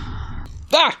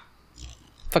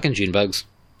 Fucking June bugs.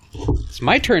 It's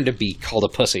my turn to be called a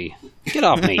pussy. Get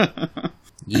off me.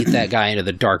 Yeet that guy into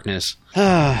the darkness.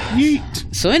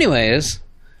 Yeet. So anyways,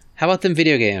 how about them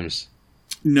video games?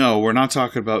 No, we're not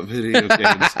talking about video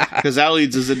games, because that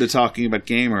leads us into talking about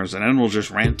gamers, and then we'll just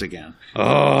rant again.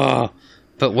 Oh,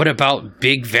 but what about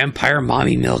big vampire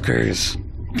mommy milkers?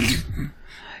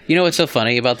 You know what's so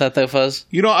funny about that, though, Fuzz?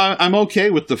 You know, I'm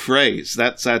okay with the phrase.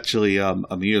 That's actually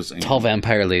amusing. Tall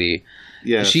vampire lady.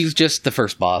 Yeah, she's just the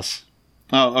first boss.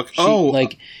 Oh, okay.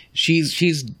 Like,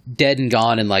 she's dead and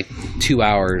gone in like 2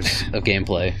 hours of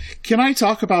gameplay. Can I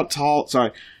talk about tall?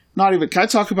 Sorry, not even. Can I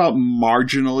talk about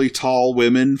marginally tall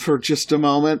women for just a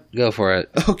moment? Go for it.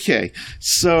 Okay,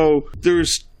 so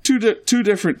there's two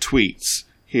different tweets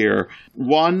here.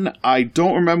 One, I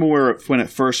don't remember when it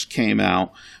first came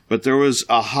out, but there was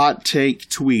a hot take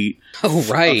tweet. Oh,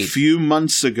 right. A few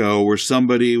months ago where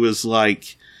somebody was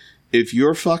like, if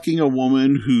you're fucking a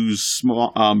woman who's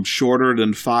shorter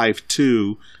than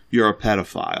 5'2", you're a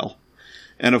pedophile.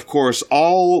 And of course,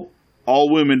 all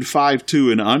women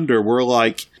 5'2" and under were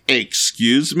like,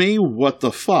 excuse me? What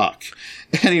the fuck?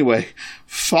 Anyway,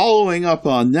 following up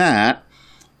on that,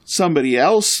 somebody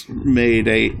else made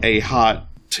a hot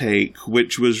take,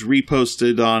 which was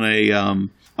reposted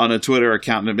on a Twitter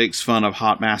account that makes fun of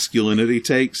hot masculinity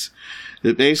takes.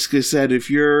 That basically said, if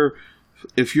you're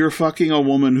fucking a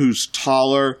woman who's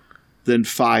taller than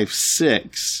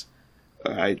 5'6",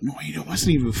 it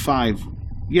wasn't even 5.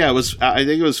 Yeah, it was. I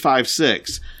think it was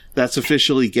 5'6". That's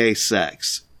officially gay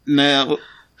sex. Now,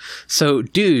 so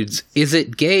dudes, is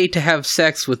it gay to have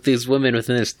sex with these women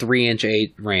within this 3-inch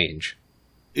range?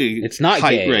 It's not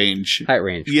height gay. range. Height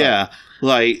range. Yeah.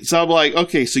 Like, so I'm like,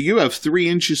 okay, so you have 3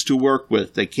 inches to work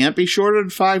with. They can't be shorter than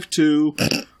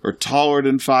 5'2" or taller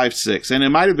than 5'6", and it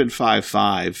might have been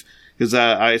 5'5". Because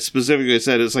I specifically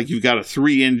said it's like you've got a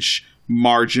 3-inch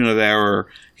margin of error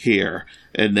here.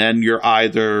 And then you're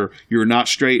not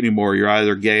straight anymore. You're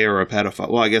either gay or a pedophile.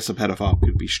 Well, I guess a pedophile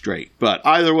could be straight. But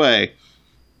either way,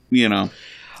 you're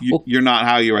not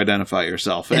how you identify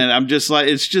yourself. And I'm just like,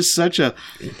 it's just such a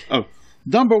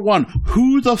Number one,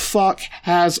 who the fuck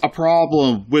has a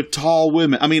problem with tall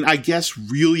women? I mean, I guess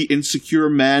really insecure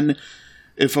men,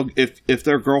 if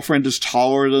their girlfriend is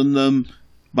taller than them,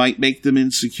 might make them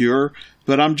insecure.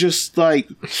 But I'm just like,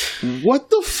 what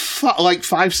the fuck? Like,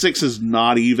 5'6" is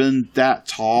not even that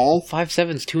tall.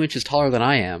 5'7" 2 inches taller than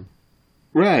I am.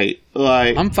 Right.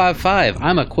 Like, I'm 5'5".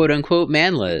 I'm a quote-unquote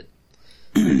manlet,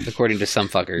 according to some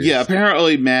fuckers. yeah,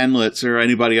 apparently manlets are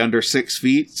anybody under 6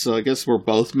 feet, so I guess we're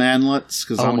both manlets,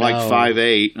 because I'm like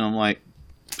 5'8", and I'm like,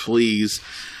 please.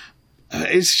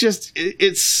 It's just,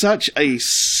 it's such a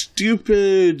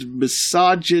stupid,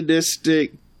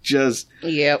 misogynistic, just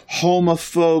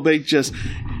homophobic, just,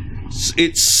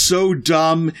 it's so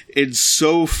dumb in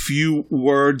so few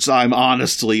words. I'm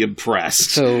honestly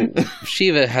impressed. So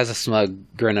Shiva has a smug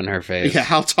grin on her face. Yeah,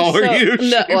 how tall are you?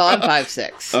 No, well, I'm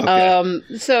 5'6".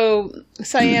 Okay. So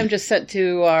Siam just sent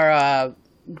to our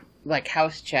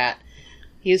house chat.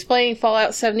 He was playing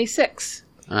Fallout 76.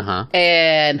 Uh-huh.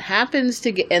 And happens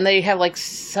to get, and they have like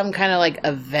some kind of like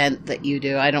event that you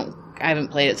do. I haven't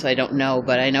played it, so I don't know,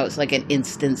 but I know it's like an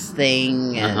instance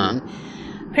thing, and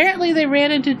apparently they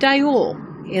ran into Diul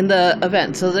in the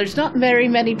event, so there's not very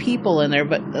many people in there,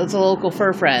 but it's a local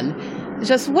fur friend. It's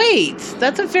just, wait,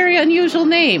 that's a very unusual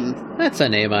name. That's a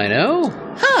name I know.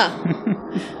 Huh.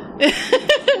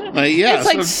 Yeah, it's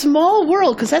like small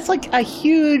world, because that's like a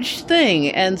huge thing,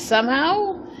 and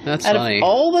somehow, that's out funny. of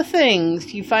all the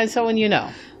things, you find someone you know.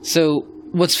 So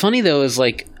what's funny though is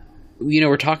like,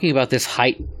 we're talking about this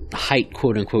height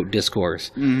quote unquote discourse.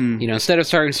 Mm-hmm. Instead of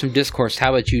starting some discourse,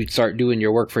 how about you start doing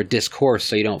your work for discourse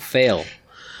so you don't fail?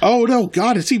 Oh no,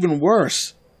 God, it's even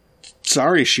worse.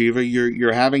 Sorry, Shiva,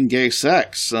 you're having gay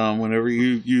sex whenever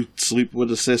you sleep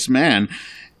with a cis man.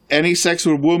 Any sex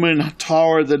with a woman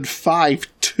taller than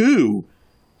 5'2"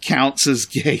 counts as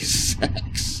gay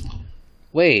sex.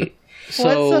 Wait,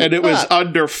 so and it was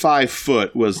under 5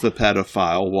 foot was the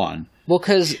pedophile one. Well,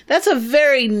 because that's a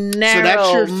very narrow so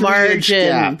that's your 3-inch margin.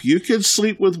 gap. You can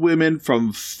sleep with women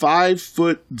from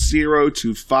 5'0"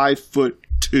 to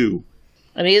 5'2".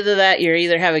 And either that, you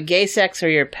either have a gay sex or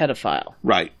you're a pedophile.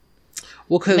 Right.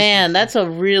 Well, because man, that's a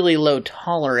really low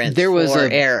tolerance there was for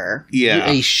a error. Yeah,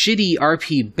 a shitty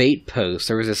RP bait post.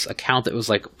 There was this account that was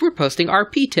like, we're posting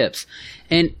RP tips,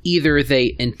 and either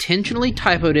they intentionally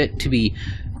typoed it to be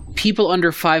people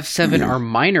under 5'7" are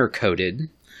minor coded,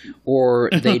 or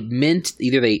they meant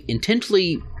either they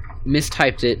intentionally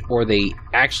mistyped it or they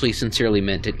actually sincerely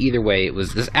meant it. Either way, it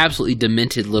was this absolutely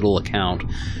demented little account.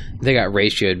 They got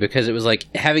ratioed because it was like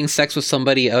having sex with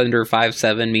somebody under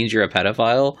 5'7" means you're a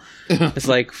pedophile. It's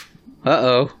like,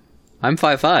 uh-oh, I'm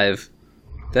 5'5".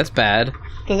 That's bad.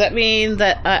 Does that mean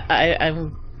that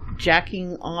I'm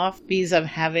jacking off because I'm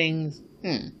having...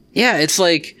 Yeah, it's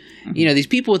like, these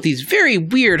people with these very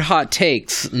weird hot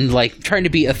takes and like trying to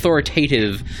be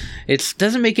authoritative. It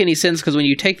doesn't make any sense because when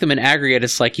you take them in aggregate,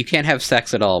 it's like you can't have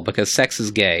sex at all because sex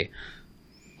is gay.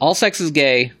 All sex is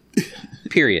gay,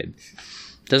 period.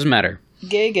 Doesn't matter.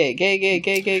 Gay, gay, gay, gay,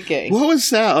 gay, gay, gay. What was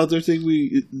that other thing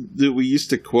that we used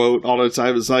to quote all the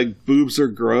time? It's like, boobs are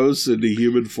gross and the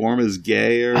human form is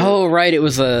gay. Or... Oh, right. It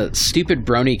was a stupid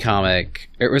brony comic.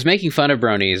 It was making fun of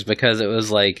bronies because it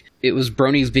was like, it was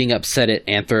bronies being upset at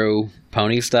anthro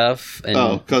pony stuff.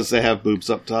 And because they have boobs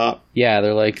up top? Yeah,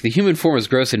 they're like, the human form is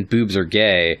gross and boobs are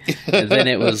gay. And then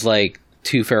it was like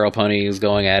two feral ponies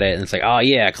going at it and it's like, oh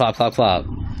yeah, clop, clop, clop.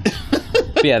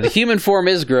 Yeah, the human form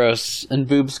is gross, and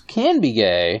boobs can be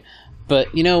gay,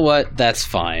 but you know what? That's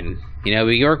fine.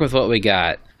 We work with what we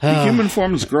got. The human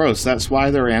form is gross. That's why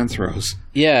they're anthros.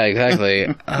 Yeah, exactly.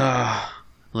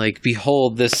 Like,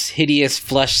 behold this hideous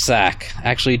flesh sack.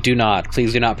 Actually,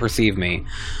 please do not perceive me.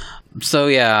 So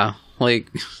yeah, like,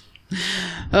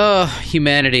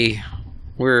 humanity.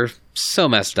 We're so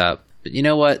messed up. But you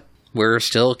know what? We're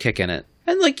still kicking it.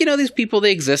 And like, these people,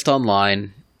 they exist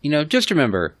online. Just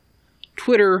remember,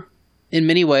 Twitter, in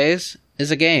many ways, is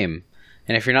a game.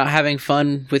 And if you're not having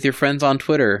fun with your friends on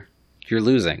Twitter, you're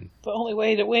losing. The only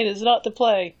way to win is not to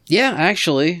play. Yeah,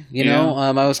 actually.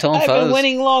 I was telling I've Fuzz. been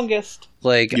winning longest.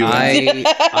 Like,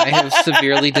 I have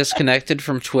severely disconnected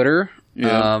from Twitter.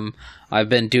 Yeah. I've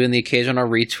been doing the occasional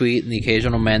retweet and the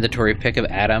occasional mandatory pick of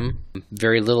Adam.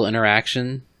 Very little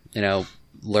interaction.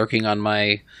 Lurking on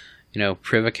my,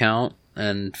 Priv account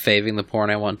and faving the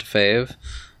porn I want to fave.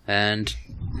 And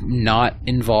not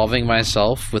involving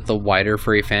myself with the wider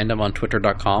furry fandom on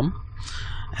Twitter.com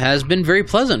has been very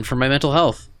pleasant for my mental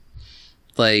health.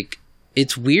 Like,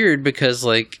 it's weird because,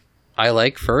 like, I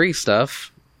like furry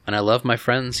stuff, and I love my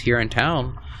friends here in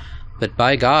town, but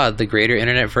by God, the greater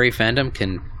internet furry fandom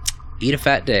can eat a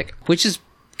fat dick, which is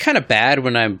kind of bad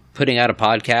when I'm putting out a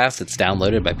podcast that's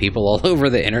downloaded by people all over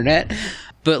the internet.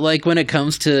 But like when it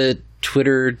comes to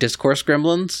Twitter discourse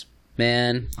gremlins,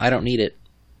 man, I don't need it.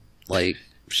 Like,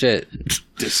 shit.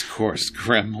 Discourse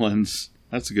gremlins.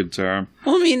 That's a good term.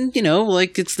 Well, I mean, you know,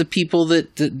 like it's the people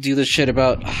that do the shit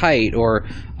about height, or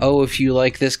if you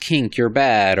like this kink, you're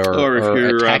bad, or if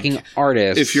you're attacking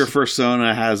artists. If your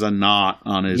persona has a knot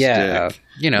on his dick.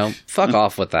 You know, fuck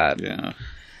off with that. Yeah.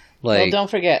 Like, well, don't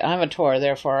forget, I'm a tour,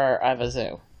 therefore I'm a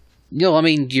zoo. You know, I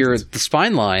mean, the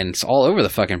spine line's all over the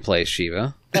fucking place,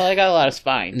 Shiva. Well, I got a lot of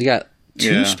spines. You got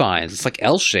two spines. It's like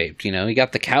L-shaped, you know. You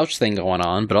got the couch thing going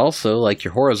on, but also like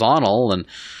you're horizontal and.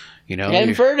 You know,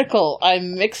 and vertical.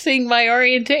 I'm mixing my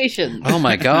orientation. Oh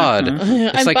my god!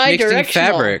 It's I'm like mixing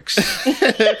fabrics.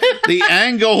 The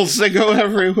angles, they go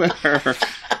everywhere.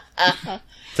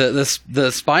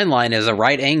 The spine line is a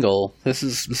right angle. This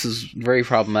is very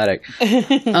problematic.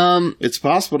 It's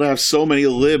possible to have so many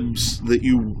libs that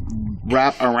you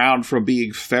wrap around from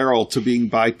being feral to being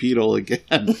bipedal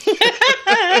again.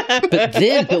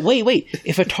 But wait.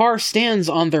 If a tar stands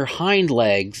on their hind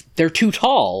legs, they're too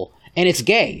tall. And it's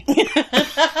gay.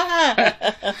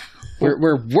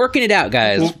 We're working it out,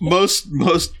 guys. Well, most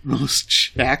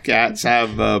Chakats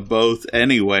have both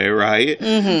anyway, right?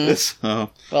 Mm-hmm. So.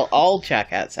 Well, all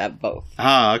Chakats have both.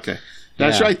 Ah, okay.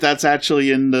 That's right. That's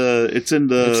actually in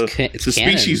the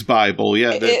Species Bible.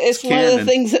 Yeah, it's one of the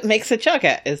things that makes a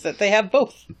Chakat is that they have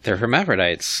both. They're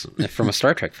hermaphrodites from a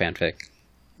Star Trek fanfic.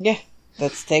 Yeah.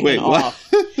 That's taken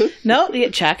off. No, the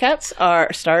Chakats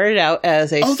started out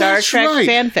as a Star Trek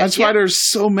fanfic. That's why there's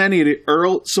so much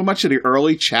of the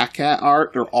early Chakat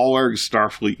art. They're all wearing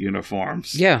Starfleet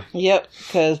uniforms. Yeah. Yep,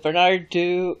 because Bernard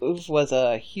Douve was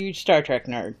a huge Star Trek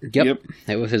nerd. Yep.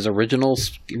 It was his original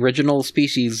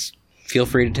species. Feel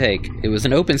free to take. It was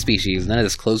an open species, none of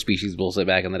this closed species bullshit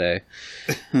back in the day.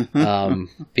 But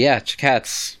yeah,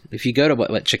 Chakats. If you go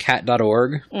to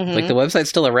chakat.org, like the website's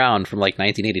still around from like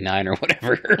 1989 or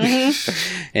whatever,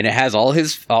 and it has all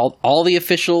the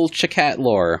official Chakat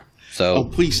lore. So,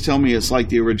 please tell me it's like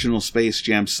the original Space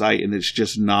Jam site, and it's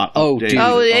just not. Dude.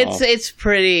 It's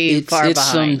pretty far behind. It's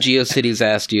some GeoCities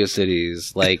ass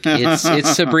GeoCities. Like it's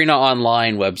Sabrina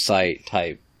Online website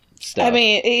type stuff. I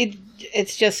mean,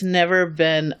 it's just never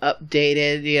been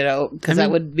updated, you know, because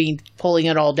that would mean pulling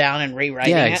it all down and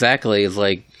rewriting it. Yeah, exactly. It's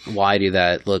like, why do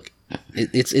that? Look,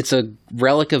 it's a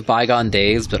relic of bygone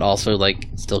days, but also like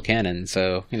still canon.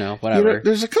 So, you know, whatever. You know,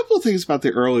 there's a couple of things about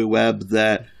the early web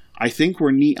that I think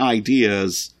were neat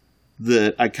ideas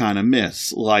that I kind of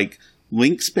miss. Like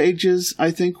links pages, I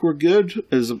think were good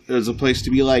as a place to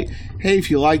be like, hey,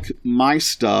 if you like my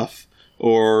stuff,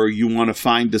 or you want to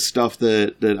find the stuff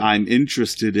that I'm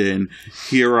interested in,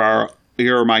 here are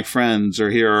my friends, or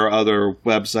here are other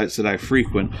websites that I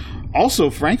frequent.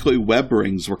 Also, frankly, web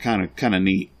rings were kind of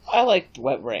neat. I liked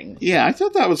web rings. Yeah, I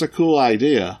thought that was a cool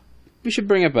idea. We should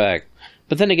bring it back.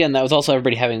 But then again, that was also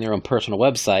everybody having their own personal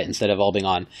website instead of all being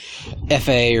on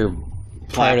FA or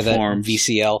prior to that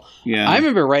VCL. Yeah. I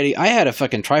remember I had a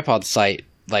fucking tripod site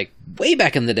like way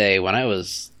back in the day when I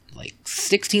was like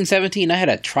 16, 17, I had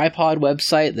a tripod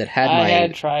website that had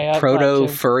my proto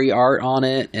furry art on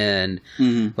it, and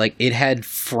like it had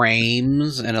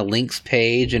frames and a links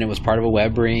page, and it was part of a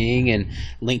web ring, and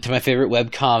linked to my favorite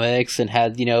web comics, and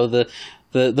had, you know, the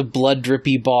blood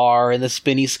drippy bar and the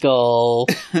spinny skull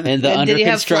and the and under did you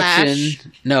construction. have Flash?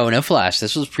 No Flash.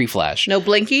 This was pre-Flash. No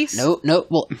blinkies? No.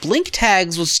 Well, blink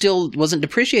tags wasn't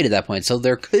depreciated at that point, so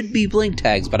there could be blink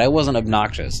tags, but I wasn't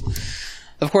obnoxious.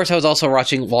 Of course, I was also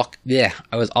writing raw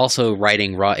HTML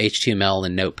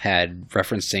and Notepad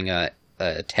referencing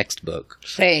a textbook.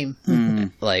 Same.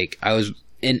 Like I was,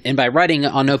 and by writing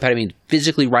on Notepad, I mean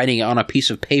physically writing it on a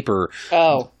piece of paper.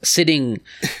 Oh, sitting,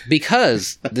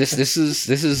 because this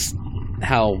is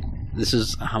how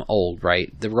old,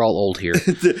 right? We're all old here.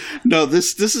 No,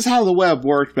 this is how the web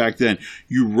worked back then.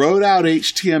 You wrote out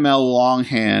HTML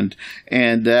longhand,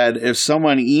 and that if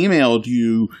someone emailed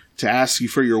you to ask you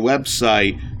for your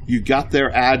website, you got their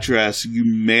address, you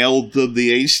mailed them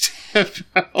the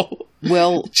HTML.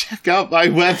 Well, check out my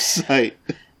website.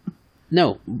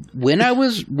 No, when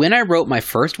I wrote my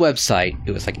first website,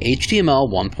 it was like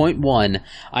HTML 1.1.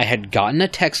 I had gotten a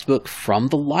textbook from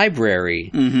the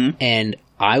library, and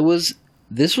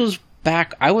this was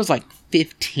back, I was like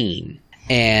 15,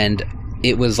 and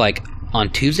it was like on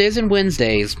Tuesdays and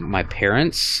Wednesdays, my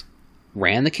parents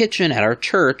ran the kitchen at our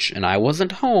church, and I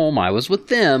wasn't home, I was with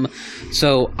them,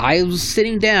 so I was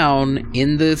sitting down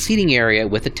in the seating area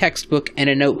with a textbook and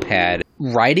a notepad,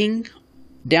 writing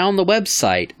down the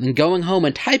website, and going home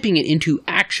and typing it into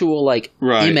actual, like,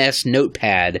 MS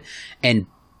Notepad, and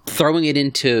throwing it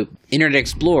into Internet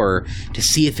Explorer to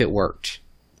see if it worked.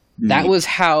 That was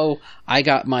how I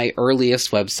got my earliest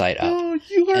website up. Oh,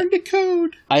 you learned to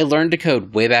code. I learned to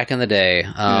code way back in the day.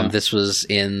 This was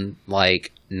in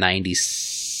like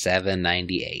 97,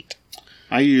 98.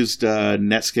 I used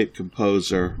Netscape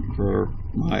Composer for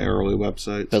my early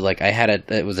websites. But like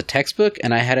it was a textbook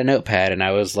and I had a notepad and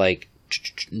I was like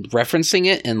referencing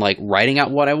it and like writing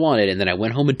out what I wanted, and then I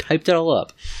went home and typed it all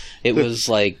up. It was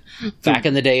like back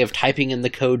in the day of typing in the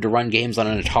code to run games on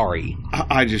an Atari.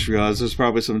 I just realized there's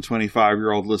probably some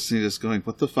 25-year-old listening to this going,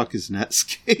 what the fuck is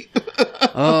Netscape?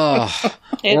 Oh.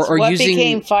 It's or what using,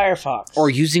 became Firefox. Oh, Or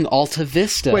using Alta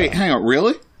Vista. Wait, hang on,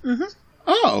 really? Mm-hmm.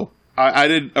 Oh. I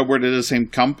did. Were they the same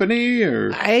company,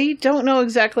 or I don't know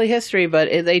exactly history, but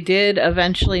they did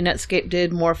eventually. Netscape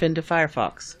did morph into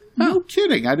Firefox. No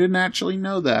kidding! I didn't actually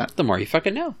know that. The more you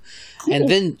fucking know. Cool. And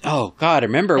then, oh god, I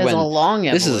remember There's when a long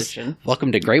this evolution. is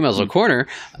welcome to Grey Muzzle Corner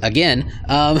again,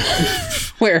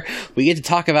 where we get to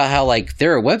talk about how like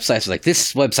there are websites like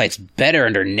this website's better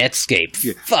under Netscape.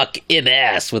 Yeah. Fuck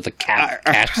MS with a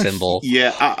cash symbol.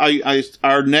 Yeah, I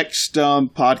our next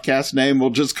podcast name we'll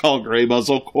just call Grey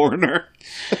Muzzle Corner.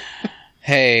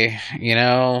 Hey,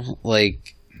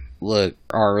 like, look,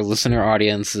 our listener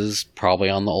audience is probably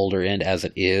on the older end as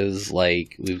it is.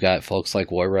 Like, we've got folks like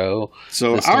Woiro.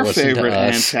 So that still our listen to favorite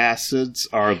us. antacids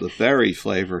are the very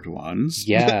flavored ones.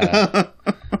 Yeah.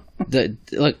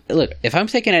 Look. If I'm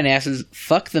taking antacids,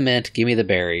 fuck the mint. Give me the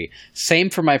berry. Same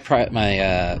for my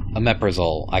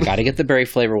omeprazole. I got to get the berry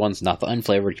flavored ones, not the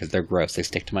unflavored, because they're gross. They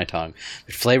stick to my tongue.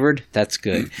 But flavored, that's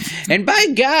good. And by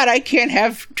God, I can't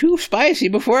have too spicy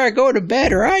before I go to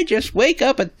bed, or I just wake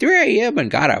up at 3 a.m. and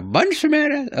got a bunch of it.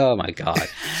 Oh my God.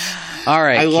 All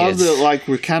right, I love kids. that. Like,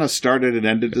 we kind of started and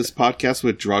ended this podcast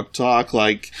with drug talk.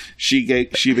 Like,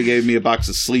 Shiva gave me a box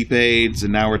of sleep aids,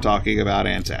 and now we're talking about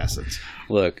antacids.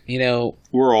 Look,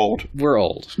 We're old. we're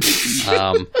old.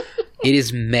 It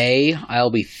is May. I'll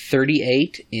be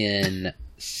 38 in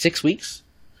 6 weeks.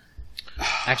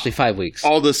 Actually, 5 weeks.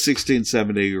 All the 16,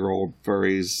 17-year-old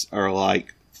furries are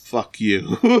like, fuck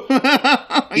you.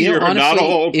 You're honestly, not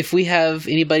old. if we have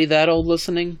anybody that old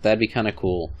listening, that'd be kind of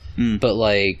cool. But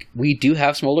like, we do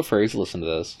have some older furries that listen to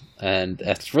this, and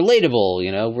that's relatable.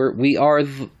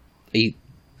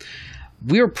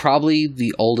 We are probably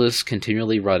the oldest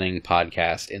continually running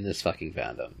podcast in this fucking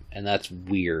fandom, and that's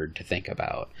weird to think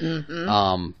about.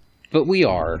 Mm-hmm. But we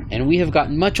are, and we have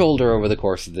gotten much older over the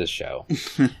course of this show.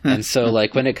 And so,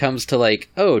 like, when it comes to, like,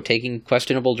 taking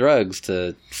questionable drugs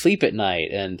to sleep at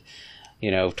night and,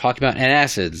 talking about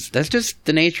antacids, that's just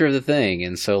the nature of the thing.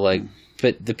 And so, like,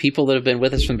 but the people that have been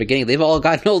with us from the beginning, they've all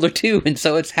gotten older too, and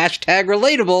so it's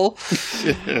 #relatable.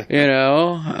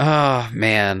 Oh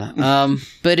man.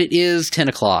 But it is 10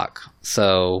 o'clock,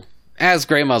 so as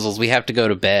Grey Muzzles, we have to go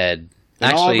to bed.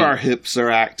 And Actually, all of our hips are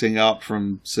acting up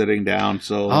from sitting down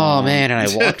so oh long. man, and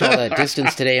I walked all that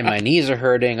distance today, and my knees are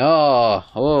hurting.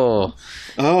 Oh,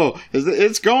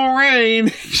 It's gonna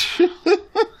rain.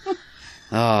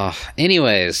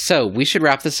 anyways, so we should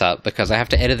wrap this up because I have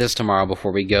to edit this tomorrow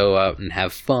before we go out and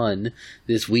have fun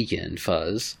this weekend,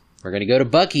 Fuzz. We're going to go to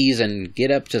Buc-ee's and get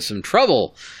up to some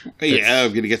trouble. Yeah,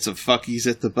 I'm gonna get some fuckies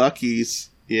at the Buc-ee's.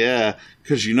 Yeah,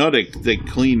 because they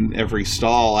clean every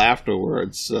stall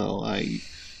afterwards, so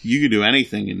you can do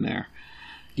anything in there.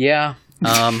 Yeah,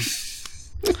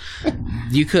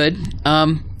 you could.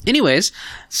 Anyways,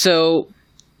 so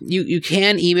you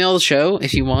can email the show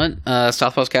if you want.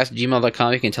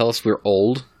 southpostcast@gmail.com. You can tell us we're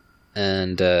old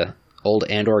and or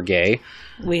gay.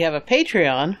 We have a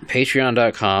Patreon.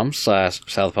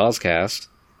 Patreon.com/southpostcast.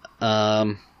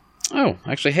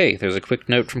 Actually, hey, there's a quick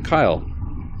note from Kyle.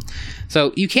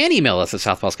 So you can email us at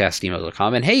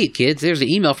southpostcast@gmail.com. And hey, kids, there's an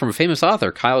email from a famous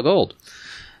author, Kyle Gold.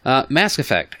 Mask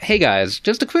Effect. Hey guys,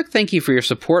 just a quick thank you for your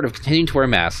support of continuing to wear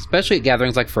masks, especially at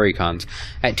gatherings like FurryCons.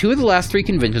 At 2 of the last 3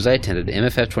 conventions I attended,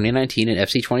 MFF 2019 and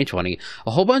FC 2020, a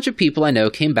whole bunch of people I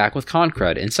know came back with con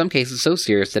crud, in some cases so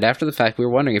serious that after the fact we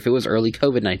were wondering if it was early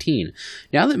COVID-19.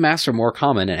 Now that masks are more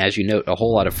common, and as you note, a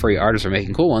whole lot of furry artists are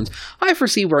making cool ones, I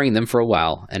foresee wearing them for a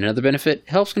while. And another benefit,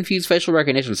 helps confuse facial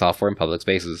recognition software in public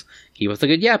spaces. Keep up the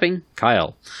good yapping,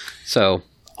 Kyle. So,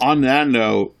 on that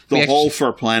note, the whole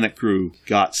For Planet crew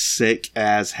got sick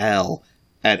as hell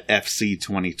at FC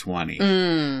 2020.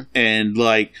 And,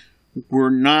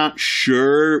 we're not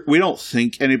sure. We don't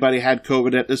think anybody had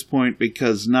COVID at this point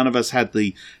because none of us had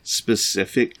the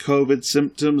specific COVID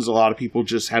symptoms. A lot of people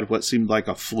just had what seemed like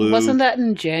a flu. Wasn't that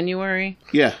in January?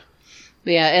 Yeah.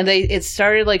 Yeah, and it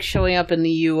started showing up in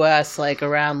the U.S.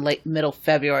 around middle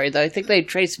February. Though I think they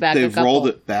traced back. They've rolled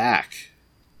it back.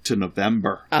 to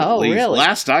November. Oh, at least. really?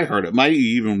 Last I heard, it might be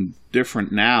even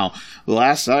different now. The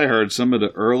last I heard, some of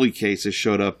the early cases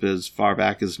showed up as far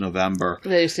back as November.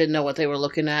 They just didn't know what they were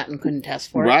looking at and couldn't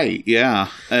test for it. Right, yeah.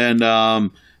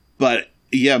 And, but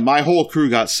yeah, my whole crew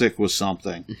got sick with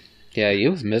something. Yeah, it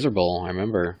was miserable, I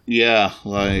remember. Yeah,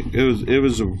 like, it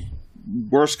was a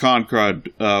worst con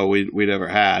crud we'd ever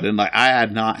had. And, like, I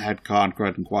had not had con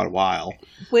crud in quite a while.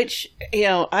 Which, you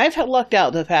know, I've lucked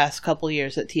out the past couple of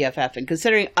years at TFF, and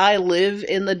considering I live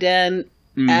in the den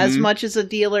as much as a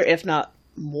dealer, if not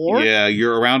more. Yeah,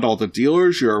 you're around all the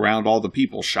dealers, you're around all the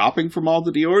people shopping from all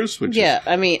the dealers, which is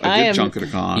I mean, a good chunk of the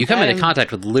con. You come into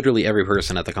contact with literally every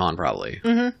person at the con, probably.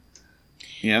 Mm-hmm.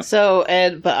 Yeah. So,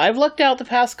 but I've looked out the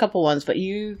past couple ones, but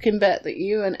you can bet that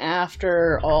even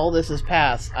after all this has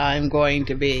passed, I'm going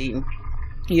to be,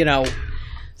 you know,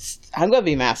 I'm going to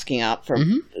be masking up for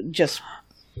just...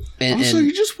 Also,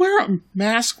 you just wear a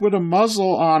mask with a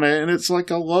muzzle on it, and it's like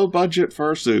a low-budget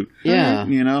fursuit. Yeah.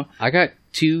 You know? I got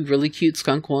 2 really cute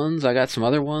skunk ones. I got some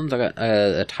other ones. I got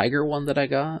a tiger one that I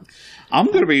got. I'm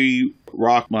going to be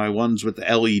rock my ones with the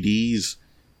LEDs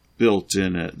built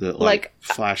in it that like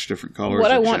flash different colors. What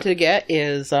I want to get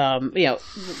is, you know,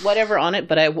 whatever on it,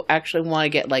 but I actually want to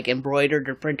get like embroidered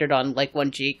or printed on like one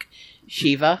cheek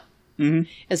Shiva. Mm-hmm.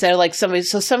 Instead of like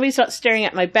somebody's not staring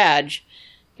at my badge,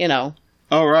 you know.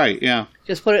 Oh, right, yeah.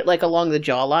 Just put it like along the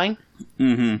jawline.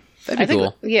 Mm-hmm. That'd be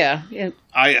cool. Yeah.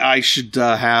 I should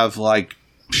have like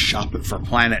shop it for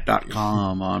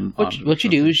planet.com on what you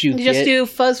do is you just do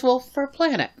Fuzzwolf for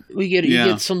Planet. You get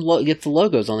the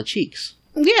logos on the cheeks.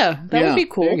 Yeah, that would be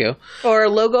cool. There you go. Or a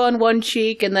logo on one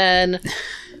cheek and then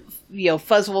you know,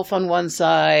 Fuzzwolf on one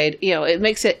side. You know, it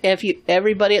makes it, if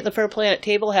everybody at the Fur Planet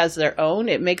table has their own,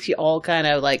 it makes you all kind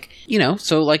of like, you know,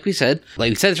 so like we said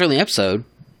this early in the episode,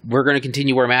 we're going to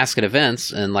continue to wear masks at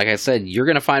events, and like I said, you're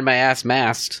going to find my ass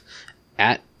masked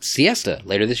at Siesta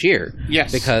later this year.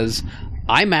 Yes. Because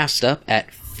I masked up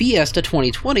at Fiesta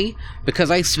 2020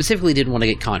 because I specifically didn't want to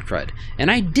get con crud.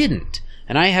 And I didn't.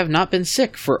 And I have not been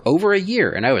sick for over a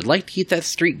year, and I would like to keep that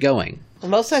streak going. the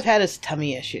most I've had is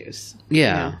tummy issues.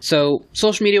 Yeah. So,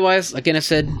 social media-wise, again, I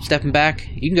said, stepping back,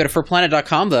 you can go to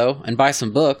furplanet.com, though, and buy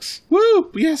some books.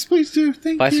 Woo! Yes, please do.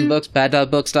 Thank you. Buy some books,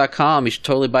 bad.books.com. You should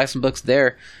totally buy some books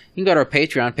there. You can go to our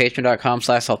Patreon,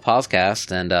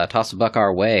 patreon.com/selfpodcast, and toss a buck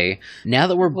our way. Now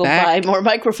that we'll back... buy more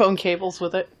microphone cables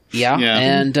with it. Yeah.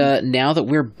 And now that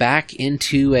we're back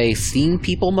into a Scene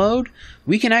People mode,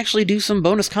 we can actually do some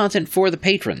bonus content for the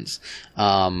patrons.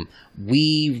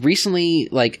 We recently,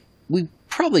 we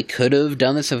probably could have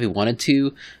done this if we wanted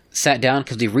to, sat down,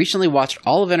 because we recently watched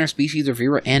all of Interspecies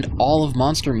Reviewer and all of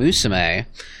Monster Musume,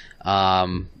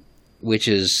 which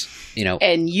is,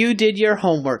 And you did your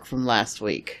homework from last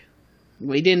week.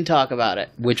 We didn't talk about it.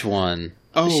 Which one?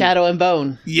 Oh, Shadow and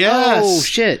Bone. Yes. Oh,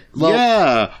 shit. Well,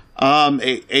 yeah.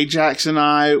 Ajax and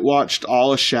I watched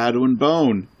all of Shadow and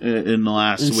Bone in the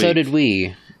last week. And so did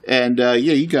we. And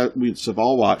we have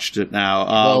all watched it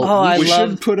now. We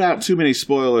shouldn't put out too many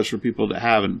spoilers for people that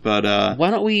haven't, but why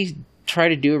don't we try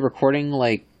to do a recording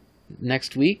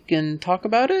next week and talk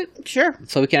about it? Sure.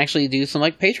 So we can actually do some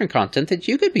patron content that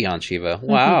you could be on, Shiva.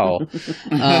 Wow.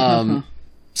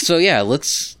 So yeah,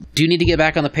 do need to get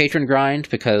back on the patron grind,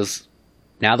 because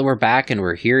now that we're back and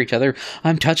we're here each other,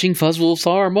 I'm touching Fuzzwolf's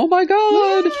arm. Oh my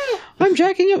god! I'm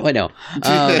jacking it. I know.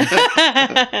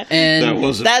 And that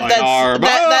wasn't my arm.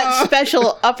 That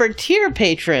special upper tier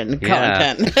patron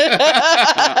content.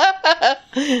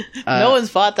 No one's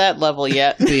fought that level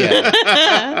yet.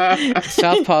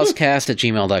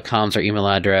 Southpodcast@gmail.com is our email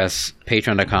address.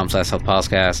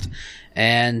 Patreon.com/southpodcast.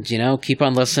 And, keep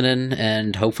on listening,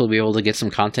 and hopefully be able to get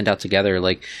some content out together.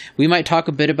 We might talk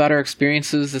a bit about our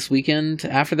experiences this weekend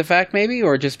after the fact, maybe,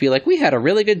 or just be we had a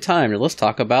really good time, and let's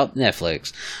talk about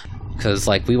Netflix. Because,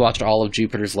 we watched all of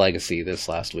Jupiter's Legacy this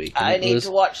last week. I need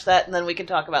to watch that, and then we can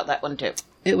talk about that one, too.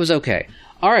 It was okay.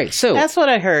 All right, so... That's what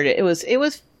I heard. It was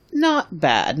not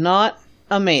bad. Not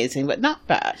amazing, but not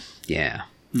bad. Yeah.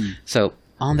 So,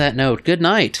 on that note, good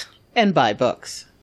night. And buy books.